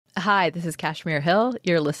Hi, this is Kashmir Hill.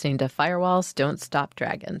 You're listening to Firewalls Don't Stop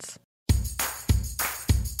Dragons.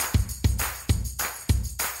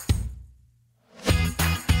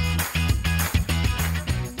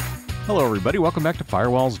 Hello, everybody. Welcome back to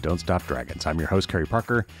Firewalls Don't Stop Dragons. I'm your host, Kerry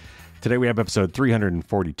Parker. Today we have episode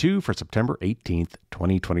 342 for September 18th,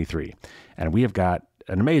 2023. And we have got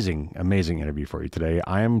an amazing interview for you today.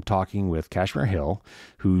 I am talking with Kashmir Hill,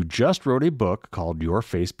 who just wrote a book called Your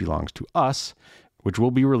Face Belongs to Us, which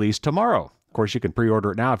will be released tomorrow. Of course, you can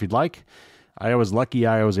pre-order it now if you'd like. I was lucky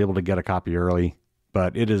I was able to get a copy early,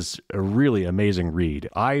 but it is a really amazing read.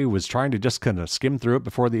 I was trying to just kind of skim through it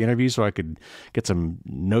before the interview so I could get some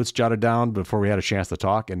notes jotted down before we had a chance to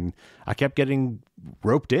talk, and I kept getting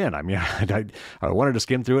roped in. I mean, I wanted to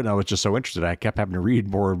skim through it, and I was just so interested. I kept having to read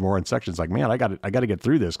more and more in sections. Like, man, I got to get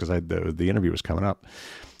through this because the interview was coming up.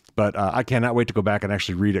 But I cannot wait to go back and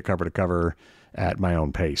actually read it cover to cover at my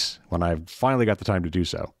own pace when I've finally got the time to do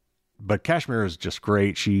so. But Kashmir is just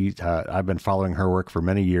great. I've been following her work for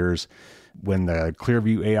many years. When the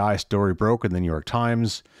Clearview AI story broke in the New York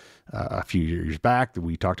Times a few years back,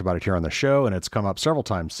 we talked about it here on the show, and it's come up several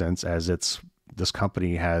times since, as this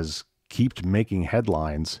company has kept making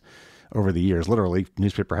headlines over the years, literally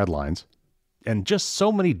newspaper headlines. And just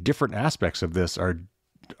so many different aspects of this are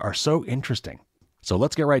so interesting. So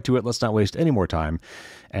let's get right to it. Let's not waste any more time.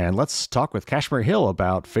 And let's talk with Kashmir Hill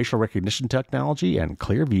about facial recognition technology and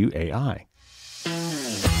Clearview AI.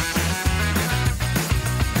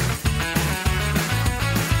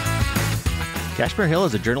 Kashmir Hill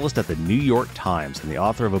is a journalist at the New York Times and the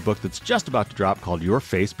author of a book that's just about to drop called Your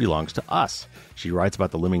Face Belongs to Us. She writes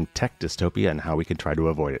about the looming tech dystopia and how we can try to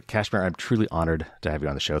avoid it. Kashmir, I'm truly honored to have you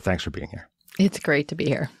on the show. Thanks for being here. It's great to be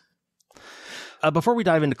here. Before we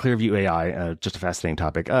dive into Clearview AI, just a fascinating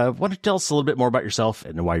topic, why don't you tell us a little bit more about yourself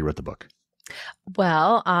and why you wrote the book?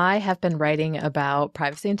 Well, I have been writing about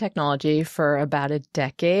privacy and technology for about a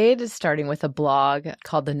decade, starting with a blog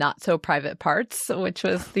called The Not So Private Parts, which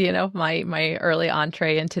was, my early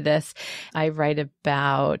entree into this. I write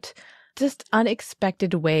about just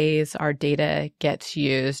unexpected ways our data gets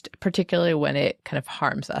used, particularly when it kind of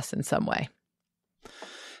harms us in some way.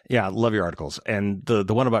 Yeah, I love your articles. And the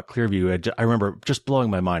one about Clearview, I remember just blowing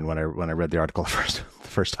my mind when I read the article the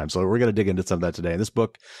first time. So we're going to dig into some of that today. And this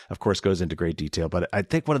book, of course, goes into great detail. But I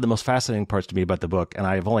think one of the most fascinating parts to me about the book, and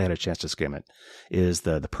I've only had a chance to skim it, is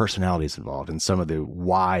the personalities involved and some of the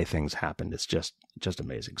why things happened. It's just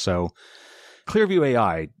amazing. So Clearview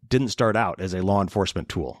AI didn't start out as a law enforcement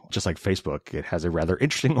tool. Just like Facebook, it has a rather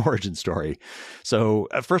interesting origin story. So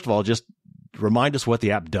first of all, just remind us what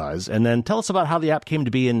the app does, and then tell us about how the app came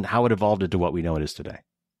to be and how it evolved into what we know it is today.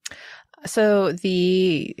 So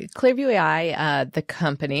the Clearview AI, the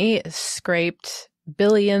company, scraped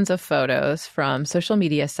billions of photos from social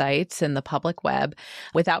media sites and the public web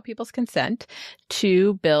without people's consent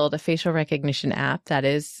to build a facial recognition app that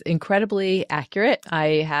is incredibly accurate. I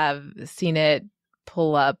have seen it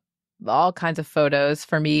pull up all kinds of photos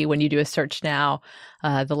for me. When you do a search now,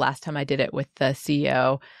 the last time I did it with the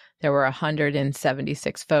CEO, there were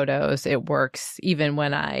 176 photos. It works even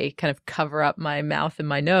when I kind of cover up my mouth and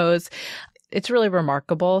my nose. It's really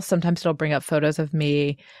remarkable. Sometimes it'll bring up photos of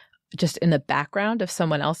me just in the background of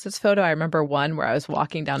someone else's photo. I remember one where I was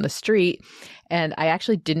walking down the street and I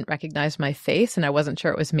actually didn't recognize my face and I wasn't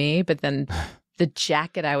sure it was me, but then the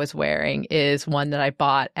jacket I was wearing is one that I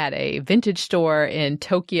bought at a vintage store in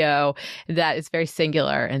Tokyo that is very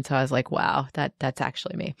singular. And so I was like, wow, that's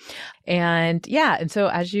actually me. And yeah. And so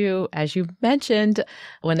as you mentioned,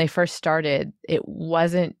 when they first started, it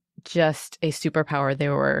wasn't just a superpower they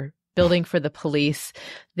were building for the police.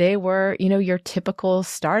 They were, your typical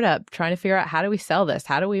startup trying to figure out, how do we sell this?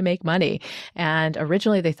 How do we make money? And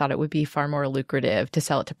originally they thought it would be far more lucrative to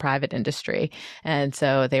sell it to private industry. And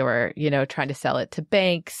so they were, trying to sell it to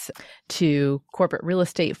banks, to corporate real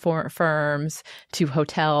estate firms, to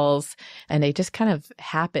hotels. And they just kind of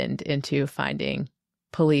happened into finding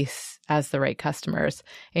police as the right customers.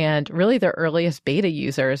 And really their earliest beta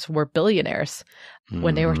users were billionaires.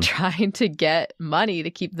 When they were trying to get money to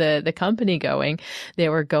keep the company going, they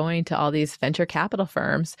were going to all these venture capital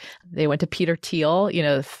firms. They went to Peter Thiel,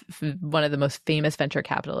 one of the most famous venture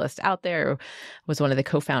capitalists out there, was one of the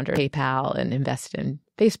co-founders of PayPal and invested in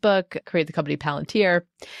Facebook, created the company Palantir.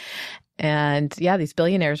 And yeah, these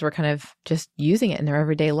billionaires were kind of just using it in their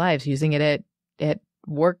everyday lives, using it at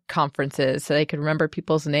work conferences so they could remember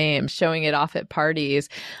people's names, showing it off at parties.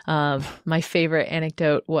 My favorite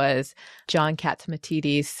anecdote was John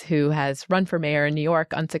Katsimatidis, who has run for mayor in New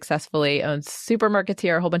York unsuccessfully, owns supermarkets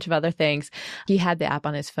here, a whole bunch of other things. He had the app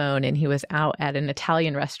on his phone and he was out at an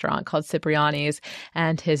Italian restaurant called Cipriani's,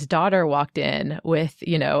 and his daughter walked in with,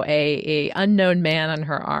 a unknown man on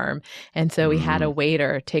her arm. And so he had a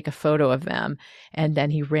waiter take a photo of them. And then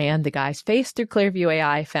he ran the guy's face through Clearview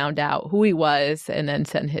AI, found out who he was, and then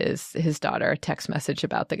sent his daughter a text message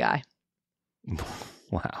about the guy.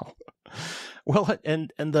 Wow. Well,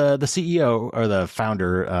 and the CEO or the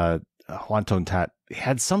founder, Juan Tontat,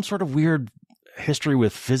 had some sort of weird history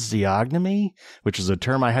with physiognomy, which is a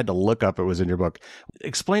term I had to look up. It was in your book.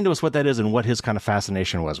 Explain to us what that is and what his kind of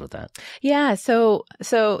fascination was with that. Yeah. So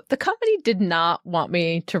the company did not want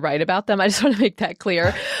me to write about them. I just want to make that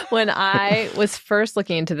clear. When I was first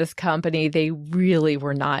looking into this company, they really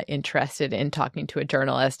were not interested in talking to a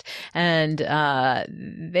journalist. And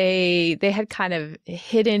they had kind of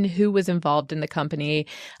hidden who was involved in the company.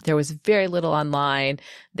 There was very little online.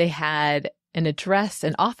 They had an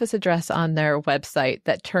office address on their website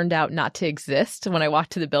that turned out not to exist. When I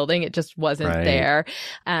walked to the building, it just wasn't there.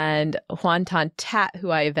 And Juan Tontat, who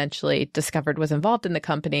I eventually discovered was involved in the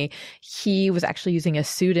company, he was actually using a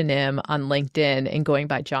pseudonym on LinkedIn and going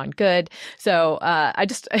by John Good. So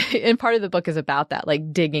and part of the book is about that,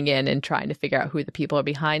 like digging in and trying to figure out who the people are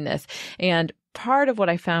behind this. And part of what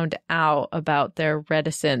I found out about their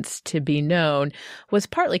reticence to be known was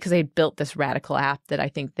partly because they built this radical app that I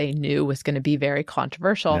think they knew was going to be very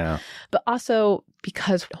controversial, but also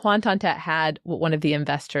because Juan Tontat had what one of the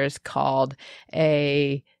investors called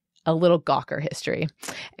a little Gawker history.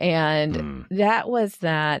 And that was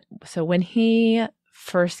that. So when he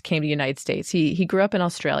first came to the United States, he grew up in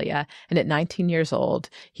Australia, and at 19 years old,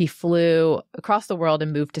 he flew across the world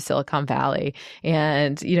and moved to Silicon Valley.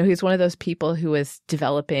 And, he was one of those people who was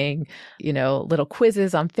developing, little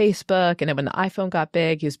quizzes on Facebook. And then when the iPhone got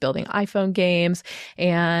big, he was building iPhone games.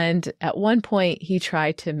 And at one point, he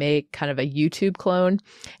tried to make kind of a YouTube clone.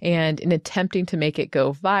 And in attempting to make it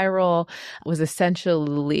go viral, was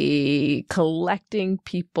essentially collecting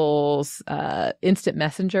people's instant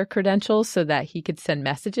messenger credentials so that he could send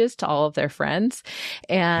messages to all of their friends.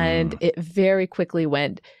 And it very quickly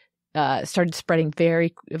started spreading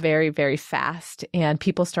very, very, very fast. And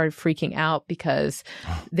people started freaking out because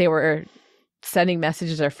they were sending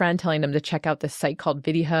messages to their friend telling them to check out this site called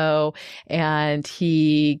Video. And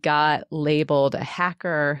he got labeled a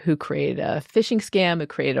hacker who created a phishing scam, who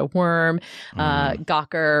created a worm.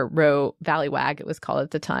 Gawker wrote, Valleywag, it was called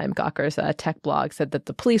at the time, Gawker's tech blog, said that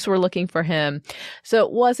the police were looking for him. So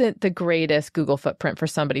it wasn't the greatest Google footprint for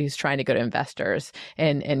somebody who's trying to go to investors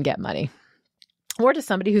and get money. Or to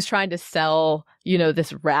somebody who's trying to sell,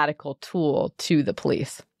 this radical tool to the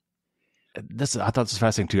police. I thought this was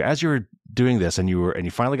fascinating too. As you were doing this and you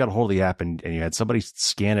finally got a hold of the app and you had somebody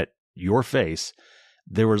scan it, your face,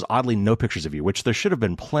 there was oddly no pictures of you, which there should have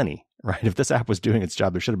been plenty, right? If this app was doing its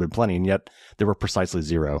job, there should have been plenty. And yet there were precisely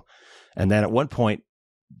zero. And then at one point,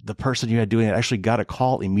 the person you had doing it actually got a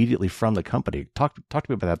call immediately from the company. Talk to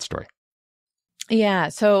me about that story. Yeah.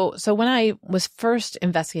 So when I was first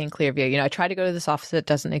investigating Clearview, I try to go to this office that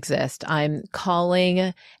doesn't exist. I'm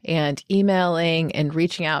calling and emailing and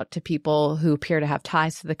reaching out to people who appear to have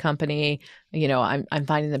ties to the company. I'm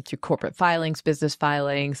finding them through corporate filings, business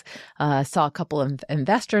filings, saw a couple of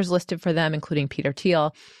investors listed for them, including Peter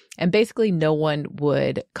Thiel. And basically no one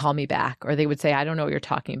would call me back, or they would say, I don't know what you're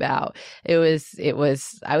talking about. I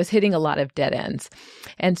was hitting a lot of dead ends.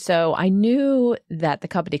 And so I knew that the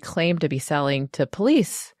company claimed to be selling to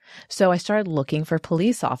police. So I started looking for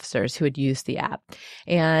police officers who had used the app.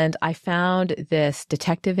 And I found this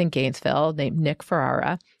detective in Gainesville named Nick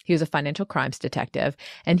Ferrara. He was a financial crimes detective.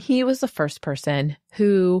 And he was the first person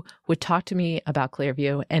who would talk to me about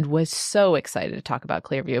Clearview and was so excited to talk about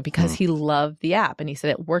Clearview because he loved the app. And he said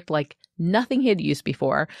it worked like nothing he had used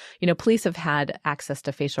before. Police have had access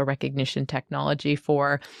to facial recognition technology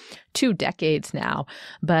for 2 decades now,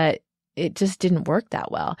 but it just didn't work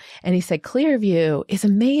that well. And he said, Clearview is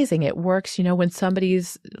amazing. It works, when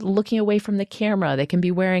somebody's looking away from the camera, they can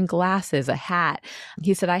be wearing glasses, a hat.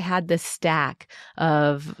 He said, I had this stack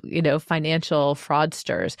of, financial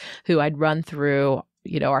fraudsters who I'd run through,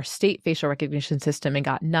 our state facial recognition system and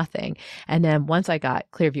got nothing. And then once I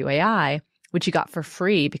got Clearview AI, which you got for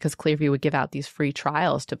free because Clearview would give out these free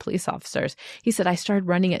trials to police officers. He said, I started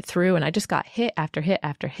running it through and I just got hit after hit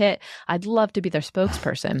after hit. I'd love to be their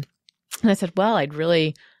spokesperson. And I said, well, I'd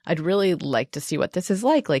really like to see what this is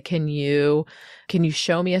like. Like, can you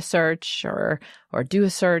show me a search or do a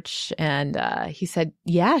search? And he said,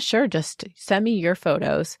 yeah, sure. Just send me your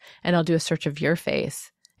photos and I'll do a search of your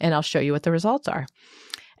face and I'll show you what the results are.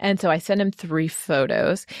 And so I sent him 3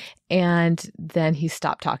 photos, and then he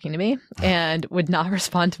stopped talking to me and would not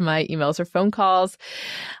respond to my emails or phone calls.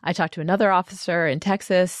 I talked to another officer in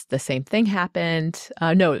Texas. The same thing happened.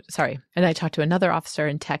 And I talked to another officer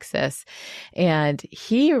in Texas, and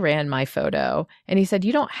he ran my photo, and he said,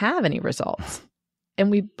 you don't have any results. And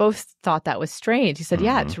we both thought that was strange. He said,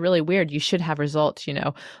 yeah, it's really weird. You should have results.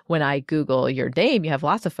 When I Google your name, you have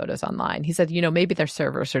lots of photos online. He said, maybe their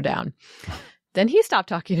servers are down. Then he stopped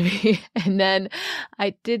talking to me. And then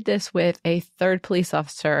I did this with a third police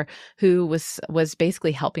officer who was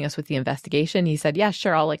basically helping us with the investigation. He said, yeah,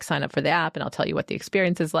 sure, I'll sign up for the app and I'll tell you what the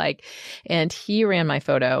experience is like. And he ran my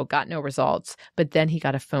photo, got no results, but then he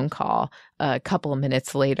got a phone call a couple of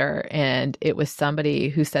minutes later, and it was somebody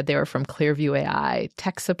who said they were from Clearview AI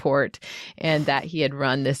tech support and that he had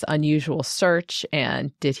run this unusual search,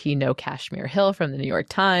 and did he know Kashmir Hill from the New York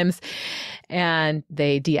Times? And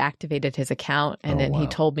they deactivated his account, and then he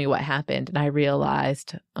told me what happened, and I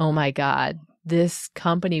realized, oh my God, this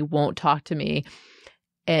company won't talk to me,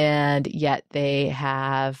 and yet they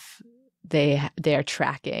are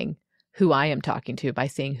tracking who I am talking to by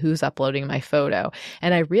seeing who's uploading my photo.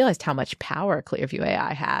 And I realized how much power Clearview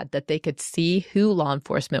AI had, that they could see who law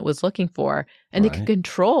enforcement was looking for, and they could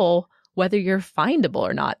control whether you're findable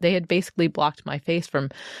or not. They had basically blocked my face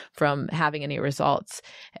from having any results.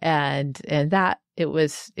 And that it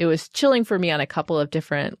was chilling for me on a couple of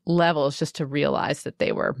different levels, just to realize that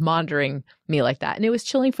they were monitoring me like that. And it was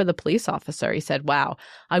chilling for the police officer. He said, wow,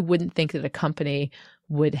 I wouldn't think that a company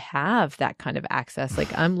would have that kind of access.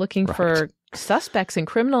 Like, I'm looking for suspects in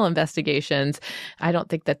criminal investigations. I don't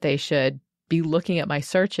think that they should be looking at my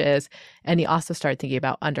searches. And he also started thinking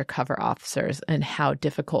about undercover officers and how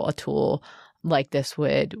difficult a tool like this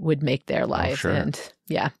would make their lives. Sure. And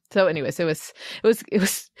yeah. So anyways, it was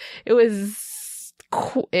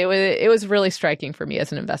really striking for me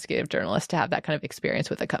as an investigative journalist to have that kind of experience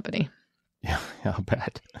with a company. Yeah, I'll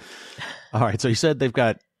bet. All right. So you said they've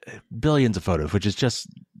got billions of photos, which is just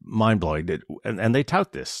mind blowing. And they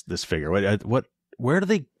tout this figure. Where do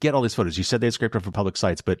they get all these photos? You said they scraped them from public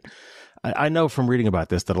sites, but I know from reading about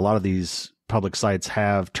this that a lot of these public sites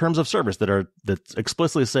have terms of service that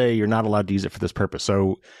explicitly say you're not allowed to use it for this purpose.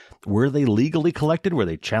 So were they legally collected? Were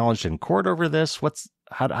they challenged in court over this?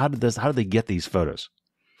 How did they get these photos?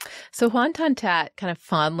 So Juan Tantat kind of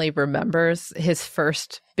fondly remembers his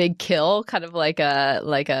first big kill, kind of like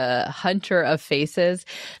a hunter of faces.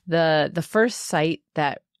 The first site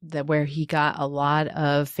that where he got a lot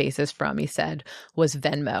of faces from, he said, was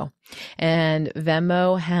Venmo. And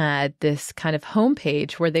Venmo had this kind of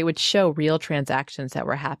homepage where they would show real transactions that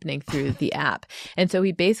were happening through the app. And so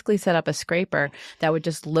he basically set up a scraper that would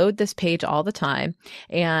just load this page all the time,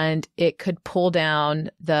 and it could pull down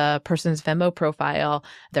the person's Venmo profile,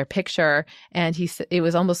 their picture, and it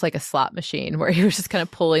was almost like a slot machine where he was just kind of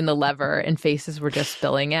pulling the lever and faces were just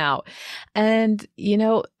spilling out. And,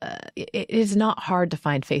 it is not hard to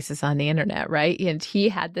find faces on the internet, right? And he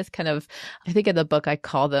had this kind of, I think in the book I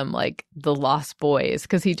call them like the Lost Boys,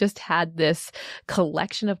 because he just had this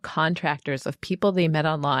collection of contractors, of people they met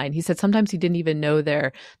online. He said sometimes he didn't even know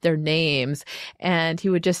their names, and he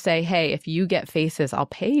would just say, hey, if you get faces, I'll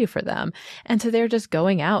pay you for them. And so they're just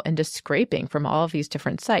going out and just scraping from all of these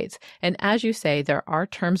different sites. And as you say, there are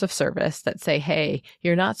terms of service that say, hey,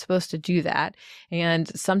 you're not supposed to do that. And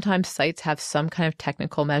sometimes sites have some kind of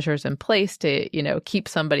technical measures in place to, keep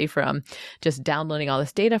somebody from just downloading all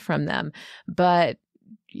this data from them. But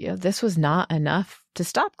this was not enough to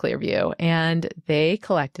stop Clearview. And they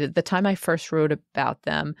collected, the time I first wrote about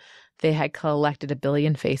them, they had collected 1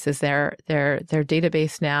 billion faces. Their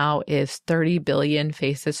database now is 30 billion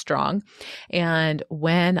faces strong. And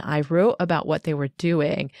when I wrote about what they were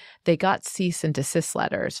doing, they got cease and desist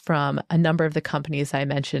letters from a number of the companies I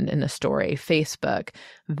mentioned in the story: Facebook,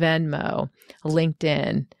 Venmo,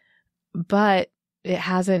 LinkedIn. But it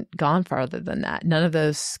hasn't gone farther than that. None of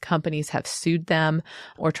those companies have sued them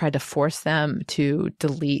or tried to force them to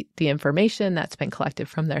delete the information that's been collected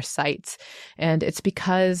from their sites. And it's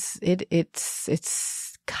because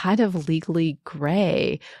it's kind of legally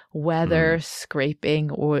gray whether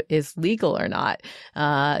scraping is legal or not.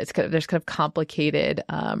 There's kind of complicated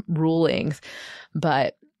rulings,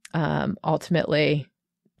 but ultimately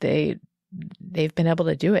they've been able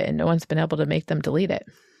to do it, and no one's been able to make them delete it.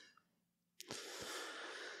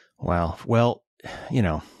 Wow. Well,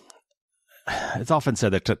 it's often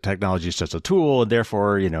said that technology is just a tool, and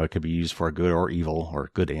therefore, it could be used for good or evil, or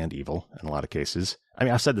good and evil in a lot of cases. I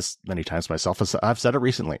mean, I've said this many times myself. I've said it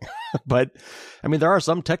recently, but I mean, there are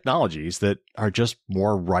some technologies that are just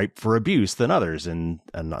more ripe for abuse than others, and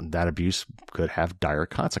that abuse could have dire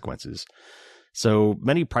consequences. So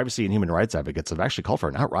many privacy and human rights advocates have actually called for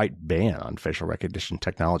an outright ban on facial recognition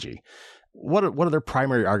technology. What are their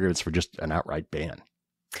primary arguments for just an outright ban?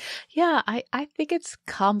 Yeah, I think it's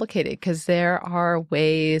complicated because there are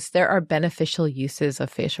beneficial uses of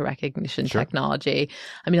facial recognition technology.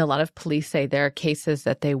 I mean, a lot of police say there are cases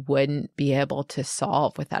that they wouldn't be able to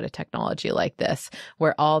solve without a technology like this,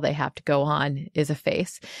 where all they have to go on is a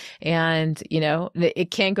face. And,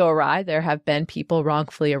 it can go awry. There have been people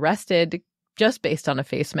wrongfully arrested just based on a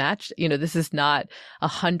face match. This is not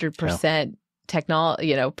 100%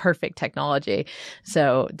 perfect technology.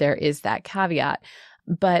 So there is that caveat.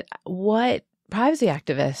 But what privacy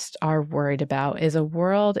activists are worried about is a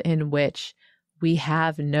world in which we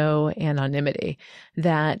have no anonymity,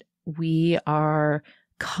 that we are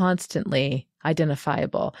constantly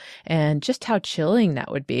identifiable, and just how chilling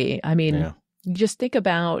that would be. I mean, just think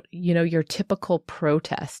about, your typical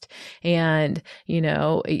protest, and,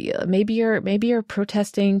 maybe you're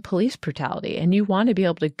protesting police brutality, and you want to be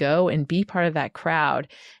able to go and be part of that crowd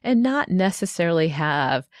and not necessarily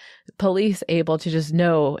have police able to just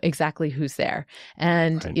know exactly who's there.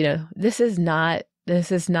 And, this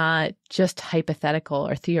is not just hypothetical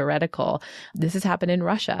or theoretical. This has happened in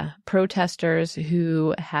Russia. Protesters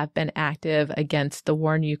who have been active against the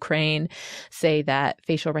war in Ukraine say that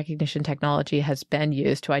facial recognition technology has been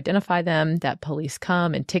used to identify them, that police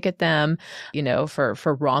come and ticket them,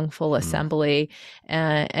 for wrongful assembly.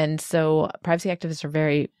 And so privacy activists are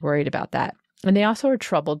very worried about that. And they also are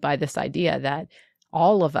troubled by this idea that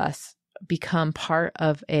all of us become part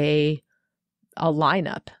of a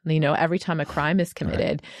lineup. Every time a crime is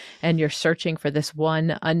committed and you're searching for this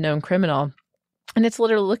one unknown criminal, and it's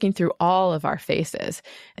literally looking through all of our faces.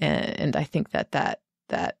 And I think that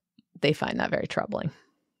they find that very troubling.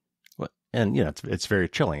 Well, and it's very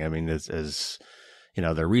chilling. I mean, as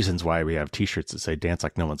there are reasons why we have T-shirts that say "Dance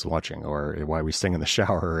like no one's watching," or why we sing in the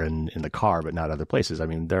shower and in the car, but not other places. I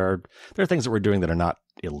mean, there are things that we're doing that are not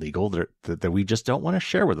illegal that we just don't want to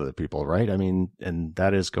share with other people, right? I mean, and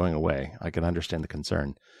that is going away. I can understand the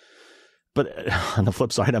concern, but on the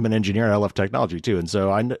flip side, I'm an engineer and I love technology too, and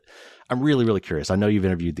so I'm really, really curious. I know you've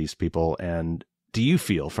interviewed these people, and do you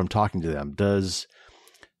feel from talking to them, does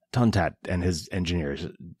Tuntat and his engineers,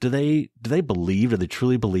 do they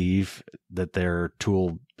truly believe that their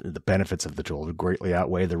tool, the benefits of the tool, greatly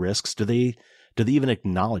outweigh the risks? Do they even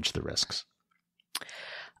acknowledge the risks?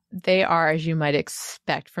 They are, as you might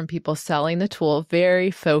expect from people selling the tool,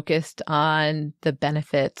 very focused on the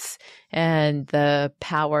benefits and the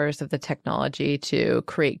powers of the technology to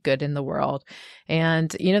create good in the world.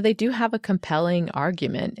 And, they do have a compelling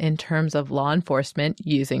argument in terms of law enforcement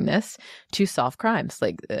using this to solve crimes.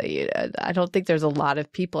 Like, I don't think there's a lot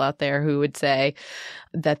of people out there who would say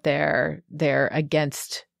that they're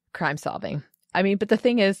against crime solving. I mean, but the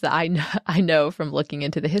thing is that I know from looking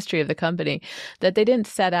into the history of the company that they didn't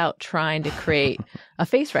set out trying to create a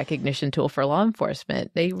face recognition tool for law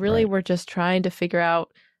enforcement. They really were just trying to figure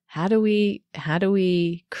out how do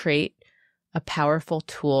we create a powerful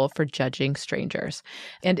tool for judging strangers.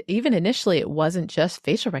 And even initially, it wasn't just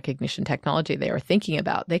facial recognition technology they were thinking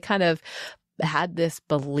about. They kind of had this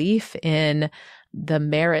belief in the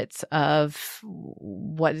merits of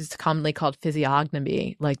what is commonly called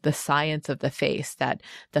physiognomy, like the science of the face, that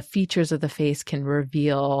the features of the face can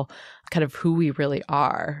reveal kind of who we really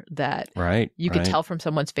are, that you can tell from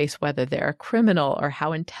someone's face whether they're a criminal or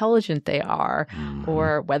how intelligent they are,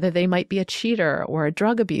 or whether they might be a cheater or a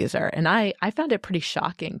drug abuser. And I found it pretty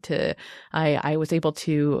shocking I was able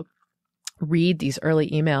to read these early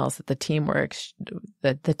emails that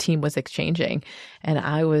the team was exchanging, and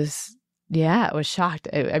I was shocked.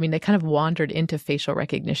 I mean, they kind of wandered into facial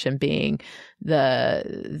recognition being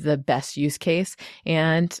the best use case,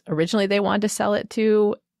 and originally they wanted to sell it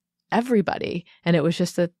to everybody, and it was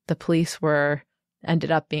just that the police ended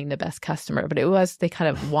up being the best customer. But they kind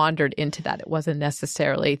of wandered into that. It wasn't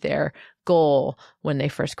necessarily their goal when they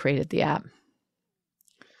first created the app.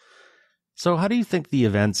 So how do you think the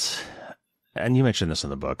events, and you mentioned this in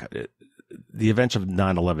the book, the events of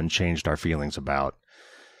 9/11 changed our feelings about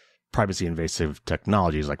privacy invasive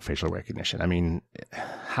technologies like facial recognition? I mean,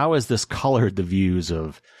 how has this colored the views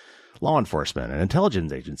of law enforcement and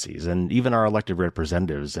intelligence agencies and even our elected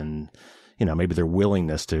representatives, and, maybe their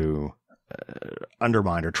willingness to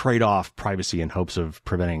undermine or trade off privacy in hopes of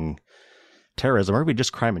preventing terrorism, or maybe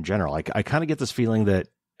just crime in general? I kind of get this feeling that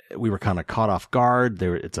we were kind of caught off guard.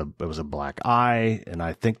 It was a black eye. And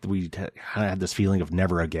I think that we kind of had this feeling of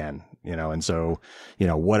never again, and so,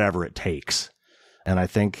 whatever it takes. And I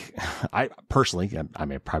think I personally, I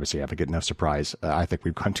may privacy advocate, no surprise. I think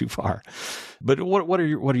we've gone too far. But what are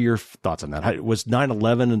your thoughts on that? Was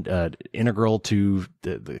 9/11 integral to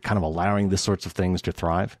the kind of allowing this sorts of things to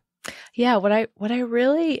thrive? Yeah, what I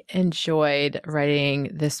really enjoyed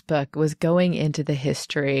writing this book was going into the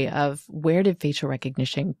history of where did facial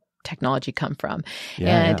recognition technology come from.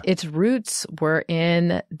 Its roots were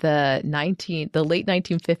in the late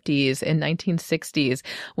 1950s and 1960s,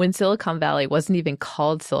 when Silicon Valley wasn't even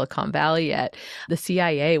called Silicon Valley yet. The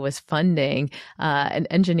CIA was funding an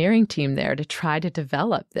engineering team there to try to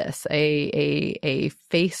develop this, a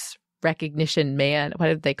face recognition what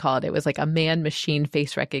did they call it? It was like a man-machine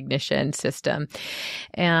face recognition system.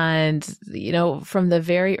 And, from the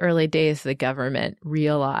very early days, the government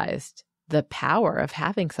realized the power of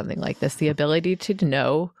having something like this, the ability to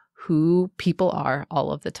know who people are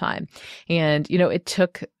all of the time. And, it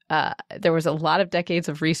took, there was a lot of decades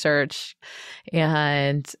of research,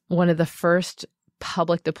 and one of the first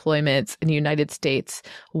public deployments in the United States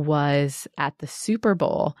was at the Super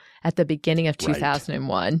Bowl at the beginning of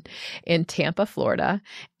 2001 in Tampa, Florida.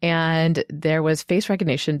 And there was face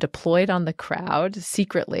recognition deployed on the crowd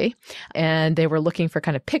secretly. And they were looking for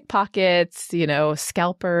kind of pickpockets,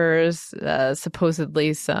 scalpers,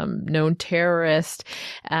 supposedly some known terrorists.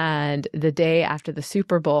 And the day after the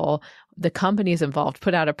Super Bowl, the companies involved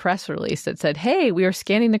put out a press release that said, "Hey, we were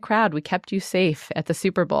scanning the crowd. We kept you safe at the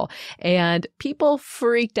Super Bowl." And people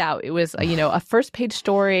freaked out. It was, a first page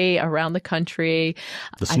story around the country.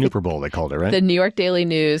 The Snooper Bowl, they called it, right? The New York Daily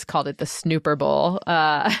News called it the Snooper Bowl.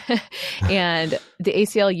 And the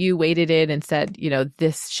ACLU waded in and said,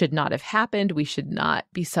 this should not have happened. We should not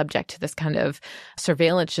be subject to this kind of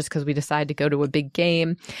surveillance just because we decide to go to a big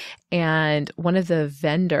game. And one of the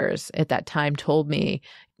vendors at that time told me,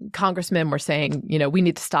 congressmen were saying, we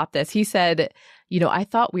need to stop this. He said, I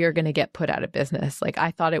thought we were going to get put out of business. Like,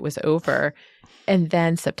 I thought it was over. And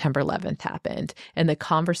then September 11th happened, and the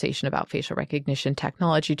conversation about facial recognition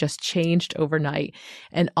technology just changed overnight.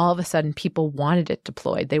 And all of a sudden, people wanted it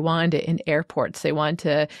deployed. They wanted it in airports. They wanted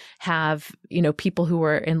to have, people who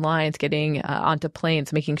were in lines getting onto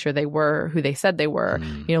planes, making sure they were who they said they were,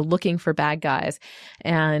 looking for bad guys.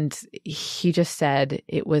 And he just said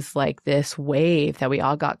it was like this wave that we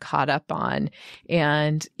all got caught up on.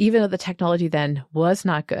 And even though the technology then was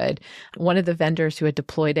not good, one of the vendors who had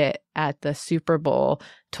deployed it at the Super Bowl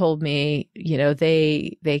told me,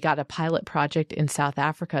 they got a pilot project in South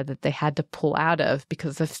Africa that they had to pull out of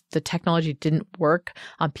because the technology didn't work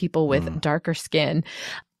on people with darker skin.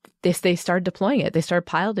 They started deploying it. They started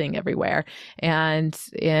piloting everywhere. And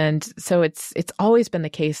so it's always been the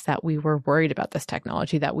case that we were worried about this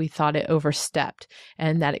technology, that we thought it overstepped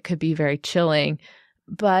and that it could be very chilling.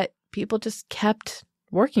 But people just kept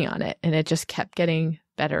working on it, and it just kept getting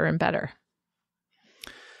better and better.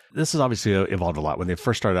 This has obviously evolved a lot. When they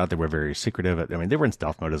first started out, they were very secretive. I mean, they were in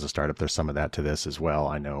stealth mode as a startup. There's some of that to this as well.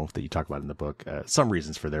 I know that you talk about in the book, some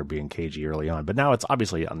reasons for their being cagey early on, but now it's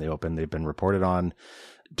obviously on the open. They've been reported on.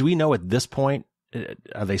 Do we know at this point,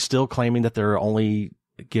 are they still claiming that they're only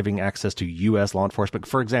giving access to U.S. law enforcement?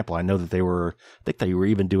 For example, I know that they were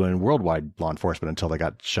even doing worldwide law enforcement until they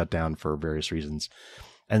got shut down for various reasons.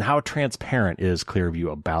 And how transparent is Clearview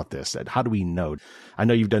about this? And how do we know? I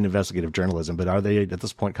know you've done investigative journalism, but are they at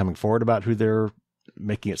this point coming forward about who they're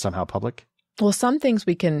making it somehow public? Well, some things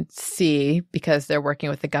we can see because they're working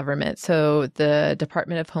with the government. So the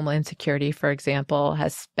Department of Homeland Security, for example,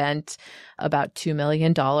 has spent about $2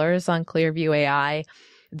 million on Clearview AI.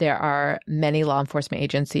 There are many law enforcement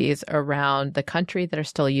agencies around the country that are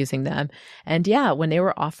still using them. And yeah, when they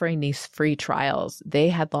were offering these free trials, they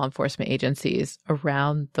had law enforcement agencies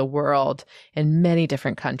around the world in many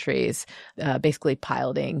different countries, basically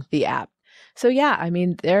piloting the app. So yeah, I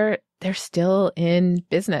mean, they're still in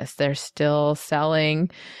business. They're still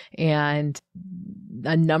selling. And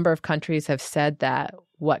a number of countries have said that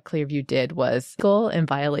what Clearview did was illegal and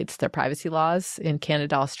violates their privacy laws in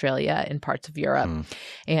Canada, Australia, and parts of Europe,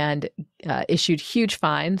 and issued huge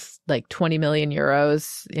fines, like 20 million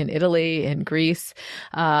euros in Italy, in Greece,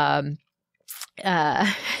 in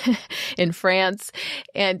France.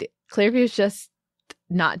 And Clearview is just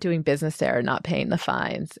not doing business there, not paying the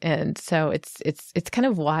fines. And so it's kind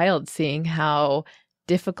of wild seeing how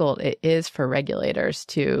difficult it is for regulators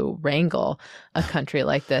to wrangle a country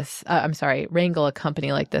like this. Wrangle a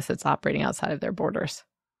company like this that's operating outside of their borders.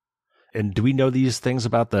 And do we know these things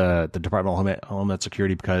about the Department of Homeland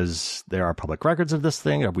Security because there are public records of this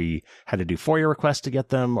thing? Have we had to do FOIA requests to get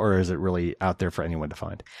them, or is it really out there for anyone to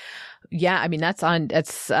find? Yeah, I mean, there's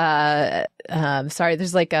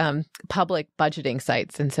like public budgeting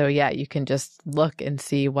sites. And so, yeah, you can just look and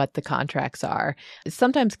see what the contracts are.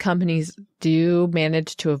 Sometimes companies do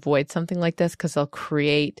manage to avoid something like this because they'll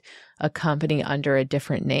create a company under a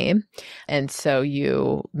different name. And so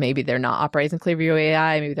maybe they're not operating Clearview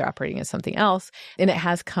AI, maybe they're operating as something else. And it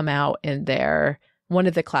has come out in one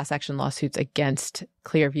of the class action lawsuits against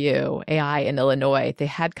Clearview AI in Illinois. They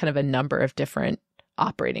had kind of a number of different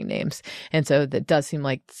operating names. And so that does seem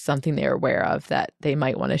like something they're aware of, that they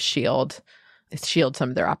might want to shield some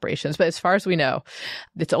of their operations. But as far as we know,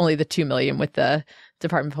 it's only the $2 million with the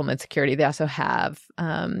Department of Homeland Security. They also have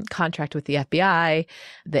contract with the FBI.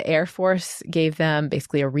 The Air Force gave them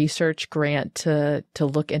basically a research grant to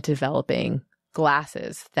look into developing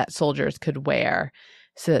glasses that soldiers could wear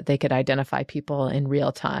so that they could identify people in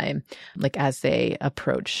real time, like as they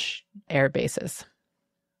approach air bases.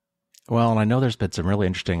 Well, and I know there's been some really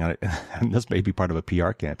interesting, and this may be part of a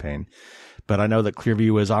PR campaign, but I know that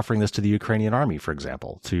Clearview is offering this to the Ukrainian army, for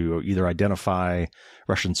example, to either identify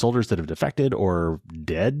Russian soldiers that have defected or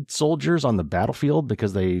dead soldiers on the battlefield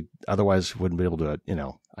because they otherwise wouldn't be able to,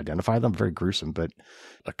 identify them. Very gruesome, but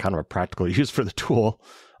a kind of a practical use for the tool,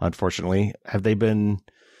 unfortunately. Have they been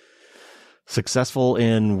successful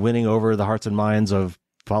in winning over the hearts and minds of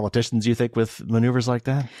politicians, you think, with maneuvers like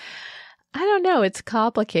that? I don't know. It's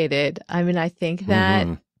complicated. I mean, I think that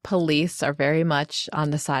police are very much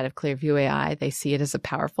on the side of Clearview AI. They see it as a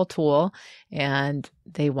powerful tool and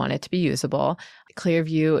they want it to be usable.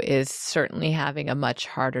 Clearview is certainly having a much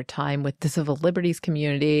harder time with the civil liberties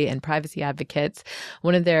community and privacy advocates.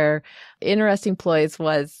 One of their interesting ploys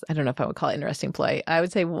was, I don't know if I would call it interesting ploy. I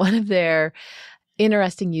would say one of their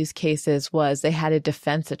interesting use cases was they had a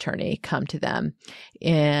defense attorney come to them,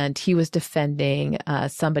 and he was defending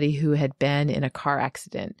somebody who had been in a car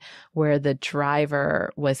accident where the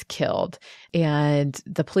driver was killed. And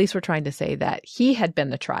the police were trying to say that he had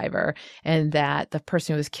been the driver and that the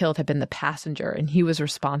person who was killed had been the passenger and he was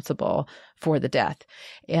responsible for the death.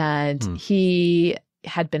 And he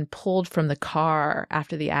had been pulled from the car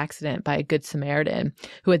after the accident by a Good Samaritan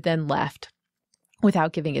who had then left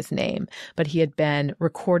without giving his name, but he had been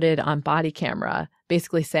recorded on body camera,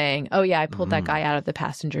 basically saying, oh yeah, I pulled that guy out of the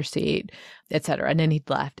passenger seat, et cetera. And then he'd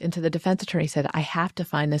left. And so the defense attorney said, I have to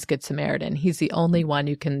find this Good Samaritan. He's the only one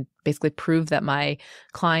who can basically prove that my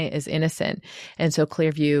client is innocent. And so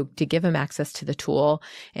Clearview to give him access to the tool,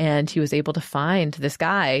 and he was able to find this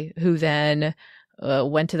guy who then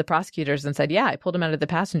went to the prosecutors and said, yeah, I pulled him out of the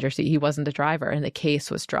passenger seat. He wasn't the driver. And the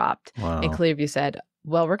case was dropped. Wow. And Clearview said,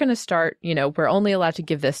 well, we're going to start, we're only allowed to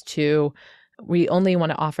give this we only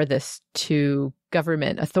want to offer this to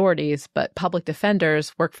government authorities, but public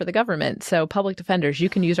defenders work for the government. So public defenders, you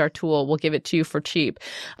can use our tool. We'll give it to you for cheap.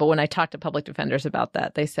 But when I talked to public defenders about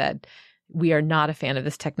that, they said, we are not a fan of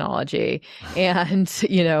this technology. And,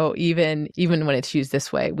 even when it's used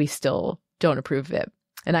this way, we still don't approve of it.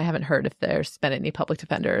 And I haven't heard if there's been any public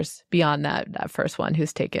defenders beyond that first one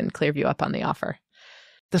who's taken Clearview up on the offer.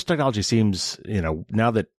 This technology seems,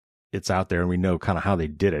 now that it's out there and we know kind of how they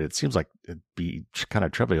did it, it seems like it'd be kind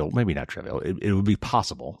of trivial, maybe not trivial. It would be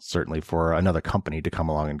possible, certainly, for another company to come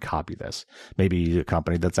along and copy this. Maybe a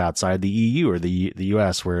company that's outside the EU or the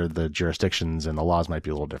US, where the jurisdictions and the laws might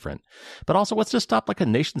be a little different. But also, what's to stop like a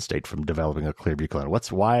nation state from developing a Clearview clone?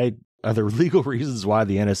 Why are there legal reasons why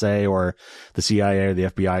the NSA or the CIA or the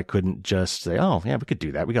FBI couldn't just say, oh, yeah, we could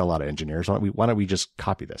do that. We got a lot of engineers. Why don't we just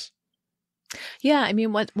copy this? Yeah, I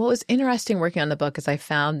mean, what was interesting working on the book is I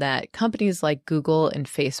found that companies like Google and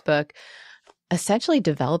Facebook essentially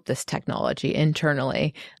developed this technology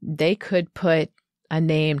internally. They could put a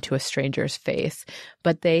name to a stranger's face,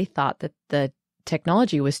 but they thought that the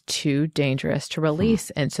technology was too dangerous to release,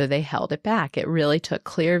 and so they held it back. It really took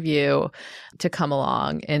Clearview to come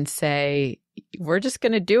along and say, we're just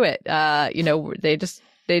going to do it. They just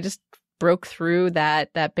broke through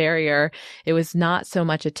that barrier. It was not so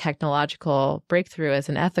much a technological breakthrough as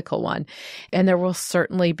an ethical one. And there will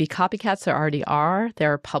certainly be copycats. There already are.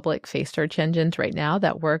 There are public face search engines right now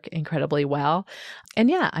that work incredibly well.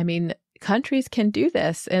 And yeah, I mean, countries can do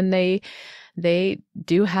this, and they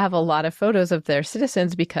do have a lot of photos of their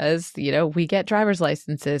citizens because, we get driver's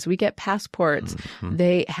licenses, we get passports,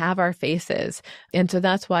 they have our faces. And so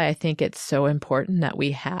that's why I think it's so important that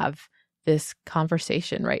we have this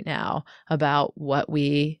conversation right now about what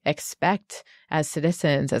we expect as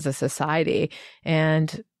citizens, as a society.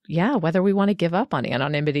 And yeah, whether we want to give up on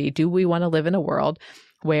anonymity, do we want to live in a world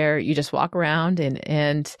where you just walk around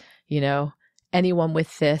and anyone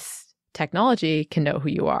with this technology can know who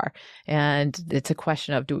you are. And it's a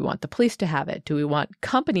question of, do we want the police to have it? Do we want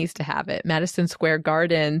companies to have it? Madison Square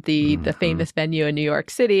Garden, the famous venue in New York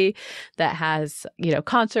City that has,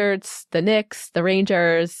 concerts, the Knicks, the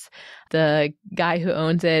Rangers. The guy who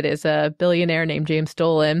owns it is a billionaire named James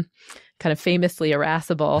Dolan, kind of famously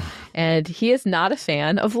irascible. And he is not a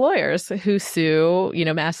fan of lawyers who sue,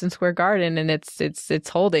 Madison Square Garden and its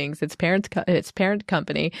holdings, its parent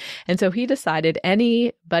company. And so he decided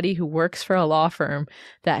anybody who works for a law firm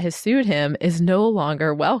that has sued him is no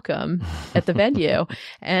longer welcome at the venue.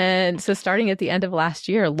 And so starting at the end of last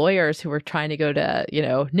year, lawyers who were trying to go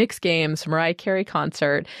to, Knicks games, Mariah Carey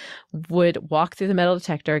concert, would walk through the metal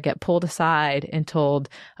detector, get pulled aside and told,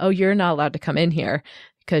 oh, you're not allowed to come in here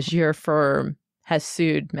because your firm has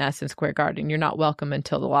sued Madison Square Garden. You're not welcome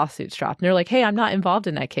until the lawsuit's dropped. And they're like, hey, I'm not involved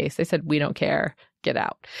in that case. They said, we don't care. Get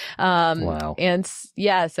out. Wow. And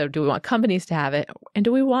yeah, so do we want companies to have it? And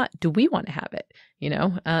do we want to have it?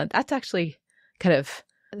 That's actually kind of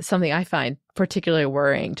something I find particularly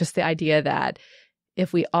worrying. Just the idea that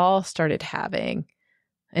if we all started having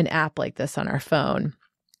an app like this on our phone,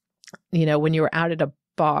 when you were out at a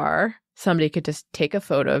bar, somebody could just take a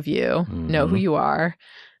photo of you, know who you are,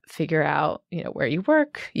 figure out, where you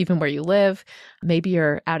work, even where you live. Maybe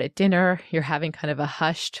you're out at dinner, you're having kind of a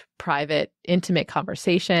hushed, private, intimate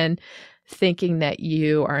conversation, thinking that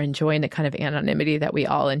you are enjoying the kind of anonymity that we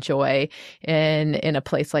all enjoy in a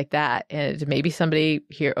place like that. And maybe somebody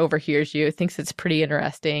overhears you, thinks it's pretty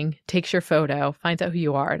interesting, takes your photo, finds out who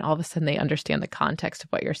you are, and all of a sudden they understand the context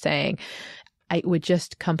of what you're saying. It would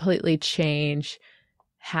just completely change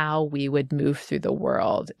how we would move through the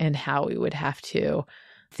world and how we would have to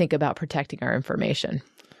think about protecting our information.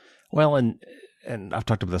 Well, and I've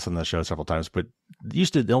talked about this on the show several times, but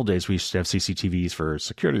in the old days, we used to have CCTVs for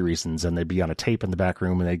security reasons, and they'd be on a tape in the back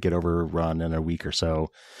room and they'd get overrun in a week or so.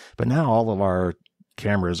 But now all of our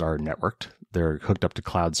cameras are networked. They're hooked up to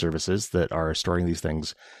cloud services that are storing these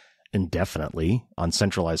things indefinitely on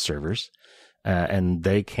centralized servers. And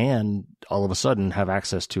they can all of a sudden have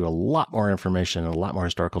access to a lot more information and a lot more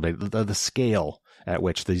historical data. The scale at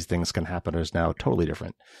which these things can happen is now totally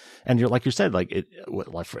different. And like you said,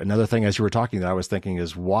 another thing as you were talking that I was thinking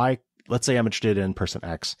is why, let's say I'm interested in person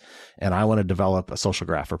X and I want to develop a social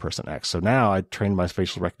graph for person X. So now I train my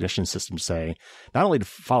facial recognition system to say, not only to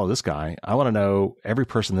follow this guy, I want to know every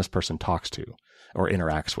person this person talks to or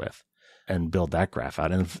interacts with, and build that graph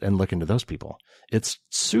out and look into those people. It's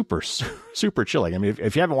super, super chilling. I mean,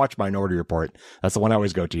 if you haven't watched Minority Report, that's the one I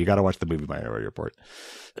always go to. You got to watch the movie Minority Report.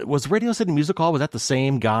 Was Radio City Music Hall, was that the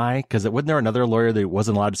same guy? Because wasn't there another lawyer that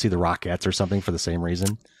wasn't allowed to see the Rockettes or something for the same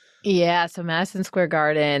reason? Yeah, so Madison Square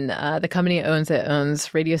Garden, the company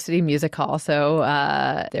owns Radio City Music Hall. So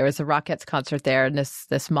there was a Rockettes concert there, and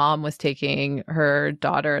this mom was taking her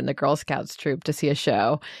daughter and the Girl Scouts troop to see a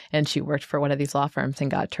show, and she worked for one of these law firms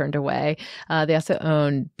and got turned away. They also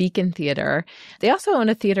own Beacon Theater. They also own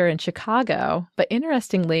a theater in Chicago, but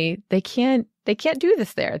interestingly, they can't do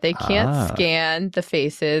this there. They can't scan the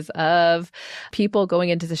faces of people going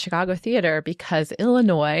into the Chicago theater because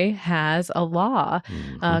Illinois has a law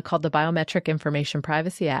called the Biometric Information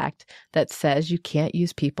Privacy Act that says you can't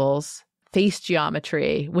use people's face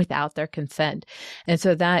geometry without their consent. And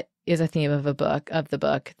so that is a theme of the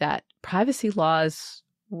book that privacy laws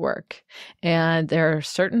work. And there are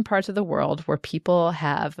certain parts of the world where people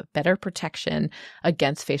have better protection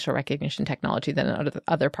against facial recognition technology than in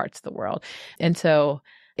other parts of the world. And so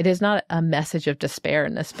it is not a message of despair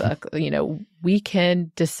in this book. We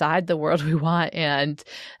can decide the world we want and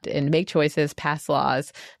make choices, pass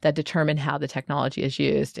laws that determine how the technology is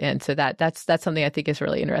used. And so that's something I think is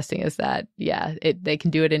really interesting is that, they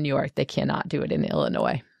can do it in New York. They cannot do it in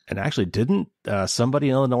Illinois. And actually, didn't somebody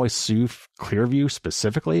in Illinois sue Clearview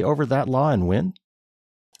specifically over that law and win?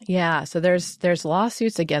 Yeah, so there's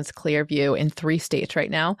lawsuits against Clearview in 3 states right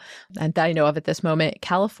now, and that I know of at this moment.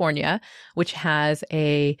 California, which has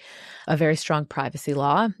a very strong privacy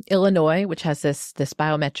law. Illinois, which has this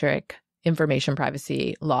biometric information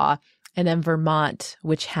privacy law. And then Vermont,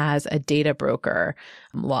 which has a data broker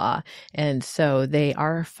law. And so they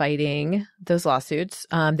are fighting those lawsuits.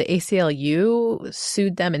 The ACLU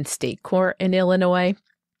sued them in state court in Illinois.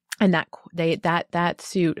 And that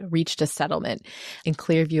suit reached a settlement. And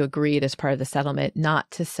Clearview agreed as part of the settlement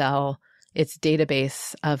not to sell its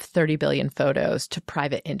database of 30 billion photos to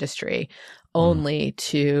private industry, only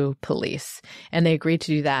to police. And they agreed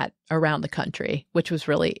to do that around the country, which was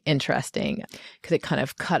really interesting because it kind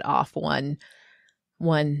of cut off one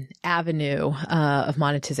one avenue of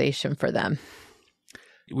monetization for them.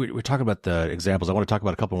 we're talking about the examples. I want to talk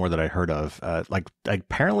about a couple more that I heard of. Like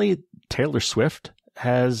apparently Taylor Swift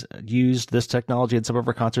has used this technology at some of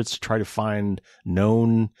her concerts to try to find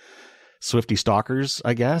known Swiftie stalkers,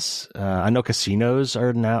 I guess. I know casinos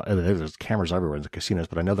are now, there's cameras everywhere in the casinos,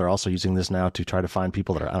 but I know they're also using this now to try to find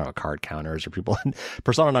people that are, I don't know, card counters or people,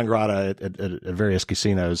 persona non grata at various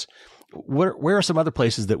casinos. Where are some other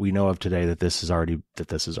places that we know of today that this is already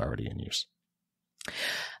in use?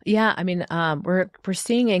 Yeah, I mean, we're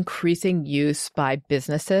seeing increasing use by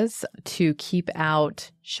businesses to keep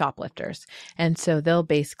out shoplifters. And so they'll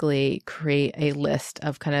basically create a list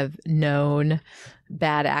of kind of known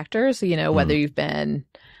bad actors, whether you've been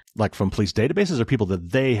like from police databases or people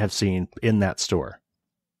that they have seen in that store.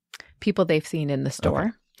 People they've seen in the store.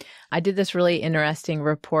 Okay. I did this really interesting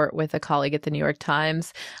report with a colleague at the New York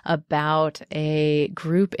Times about a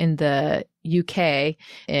group in the UK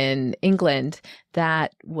in England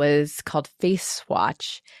that was called Face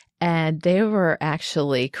Swatch. And they were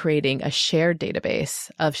actually creating a shared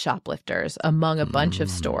database of shoplifters among a bunch of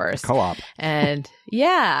stores. Co-op. And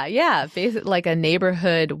yeah, basically like a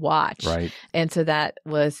neighborhood watch. Right. And so that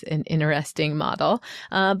was an interesting model.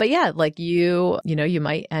 But yeah, like you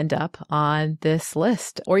might end up on this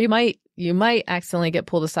list, or you might accidentally get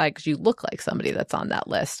pulled aside because you look like somebody that's on that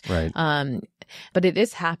list. Right. But it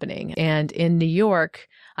is happening. And in New York,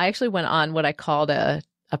 I actually went on what I called a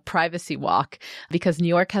privacy walk, because New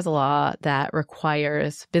York has a law that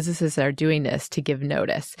requires businesses that are doing this to give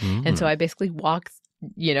notice. And so I basically walked,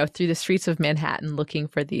 through the streets of Manhattan looking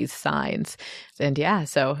for these signs. And yeah,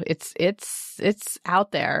 so it's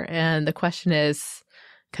out there. And the question is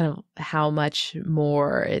kind of how much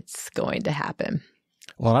more it's going to happen.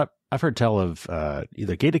 Well, I've heard tell of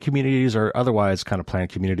either gated communities or otherwise kind of planned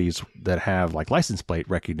communities that have like license plate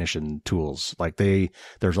recognition tools. Like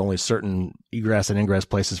there's only certain egress and ingress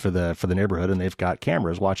places for the neighborhood, and they've got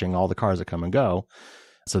cameras watching all the cars that come and go,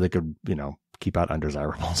 so they could keep out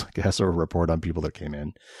undesirables, I guess, or report on people that came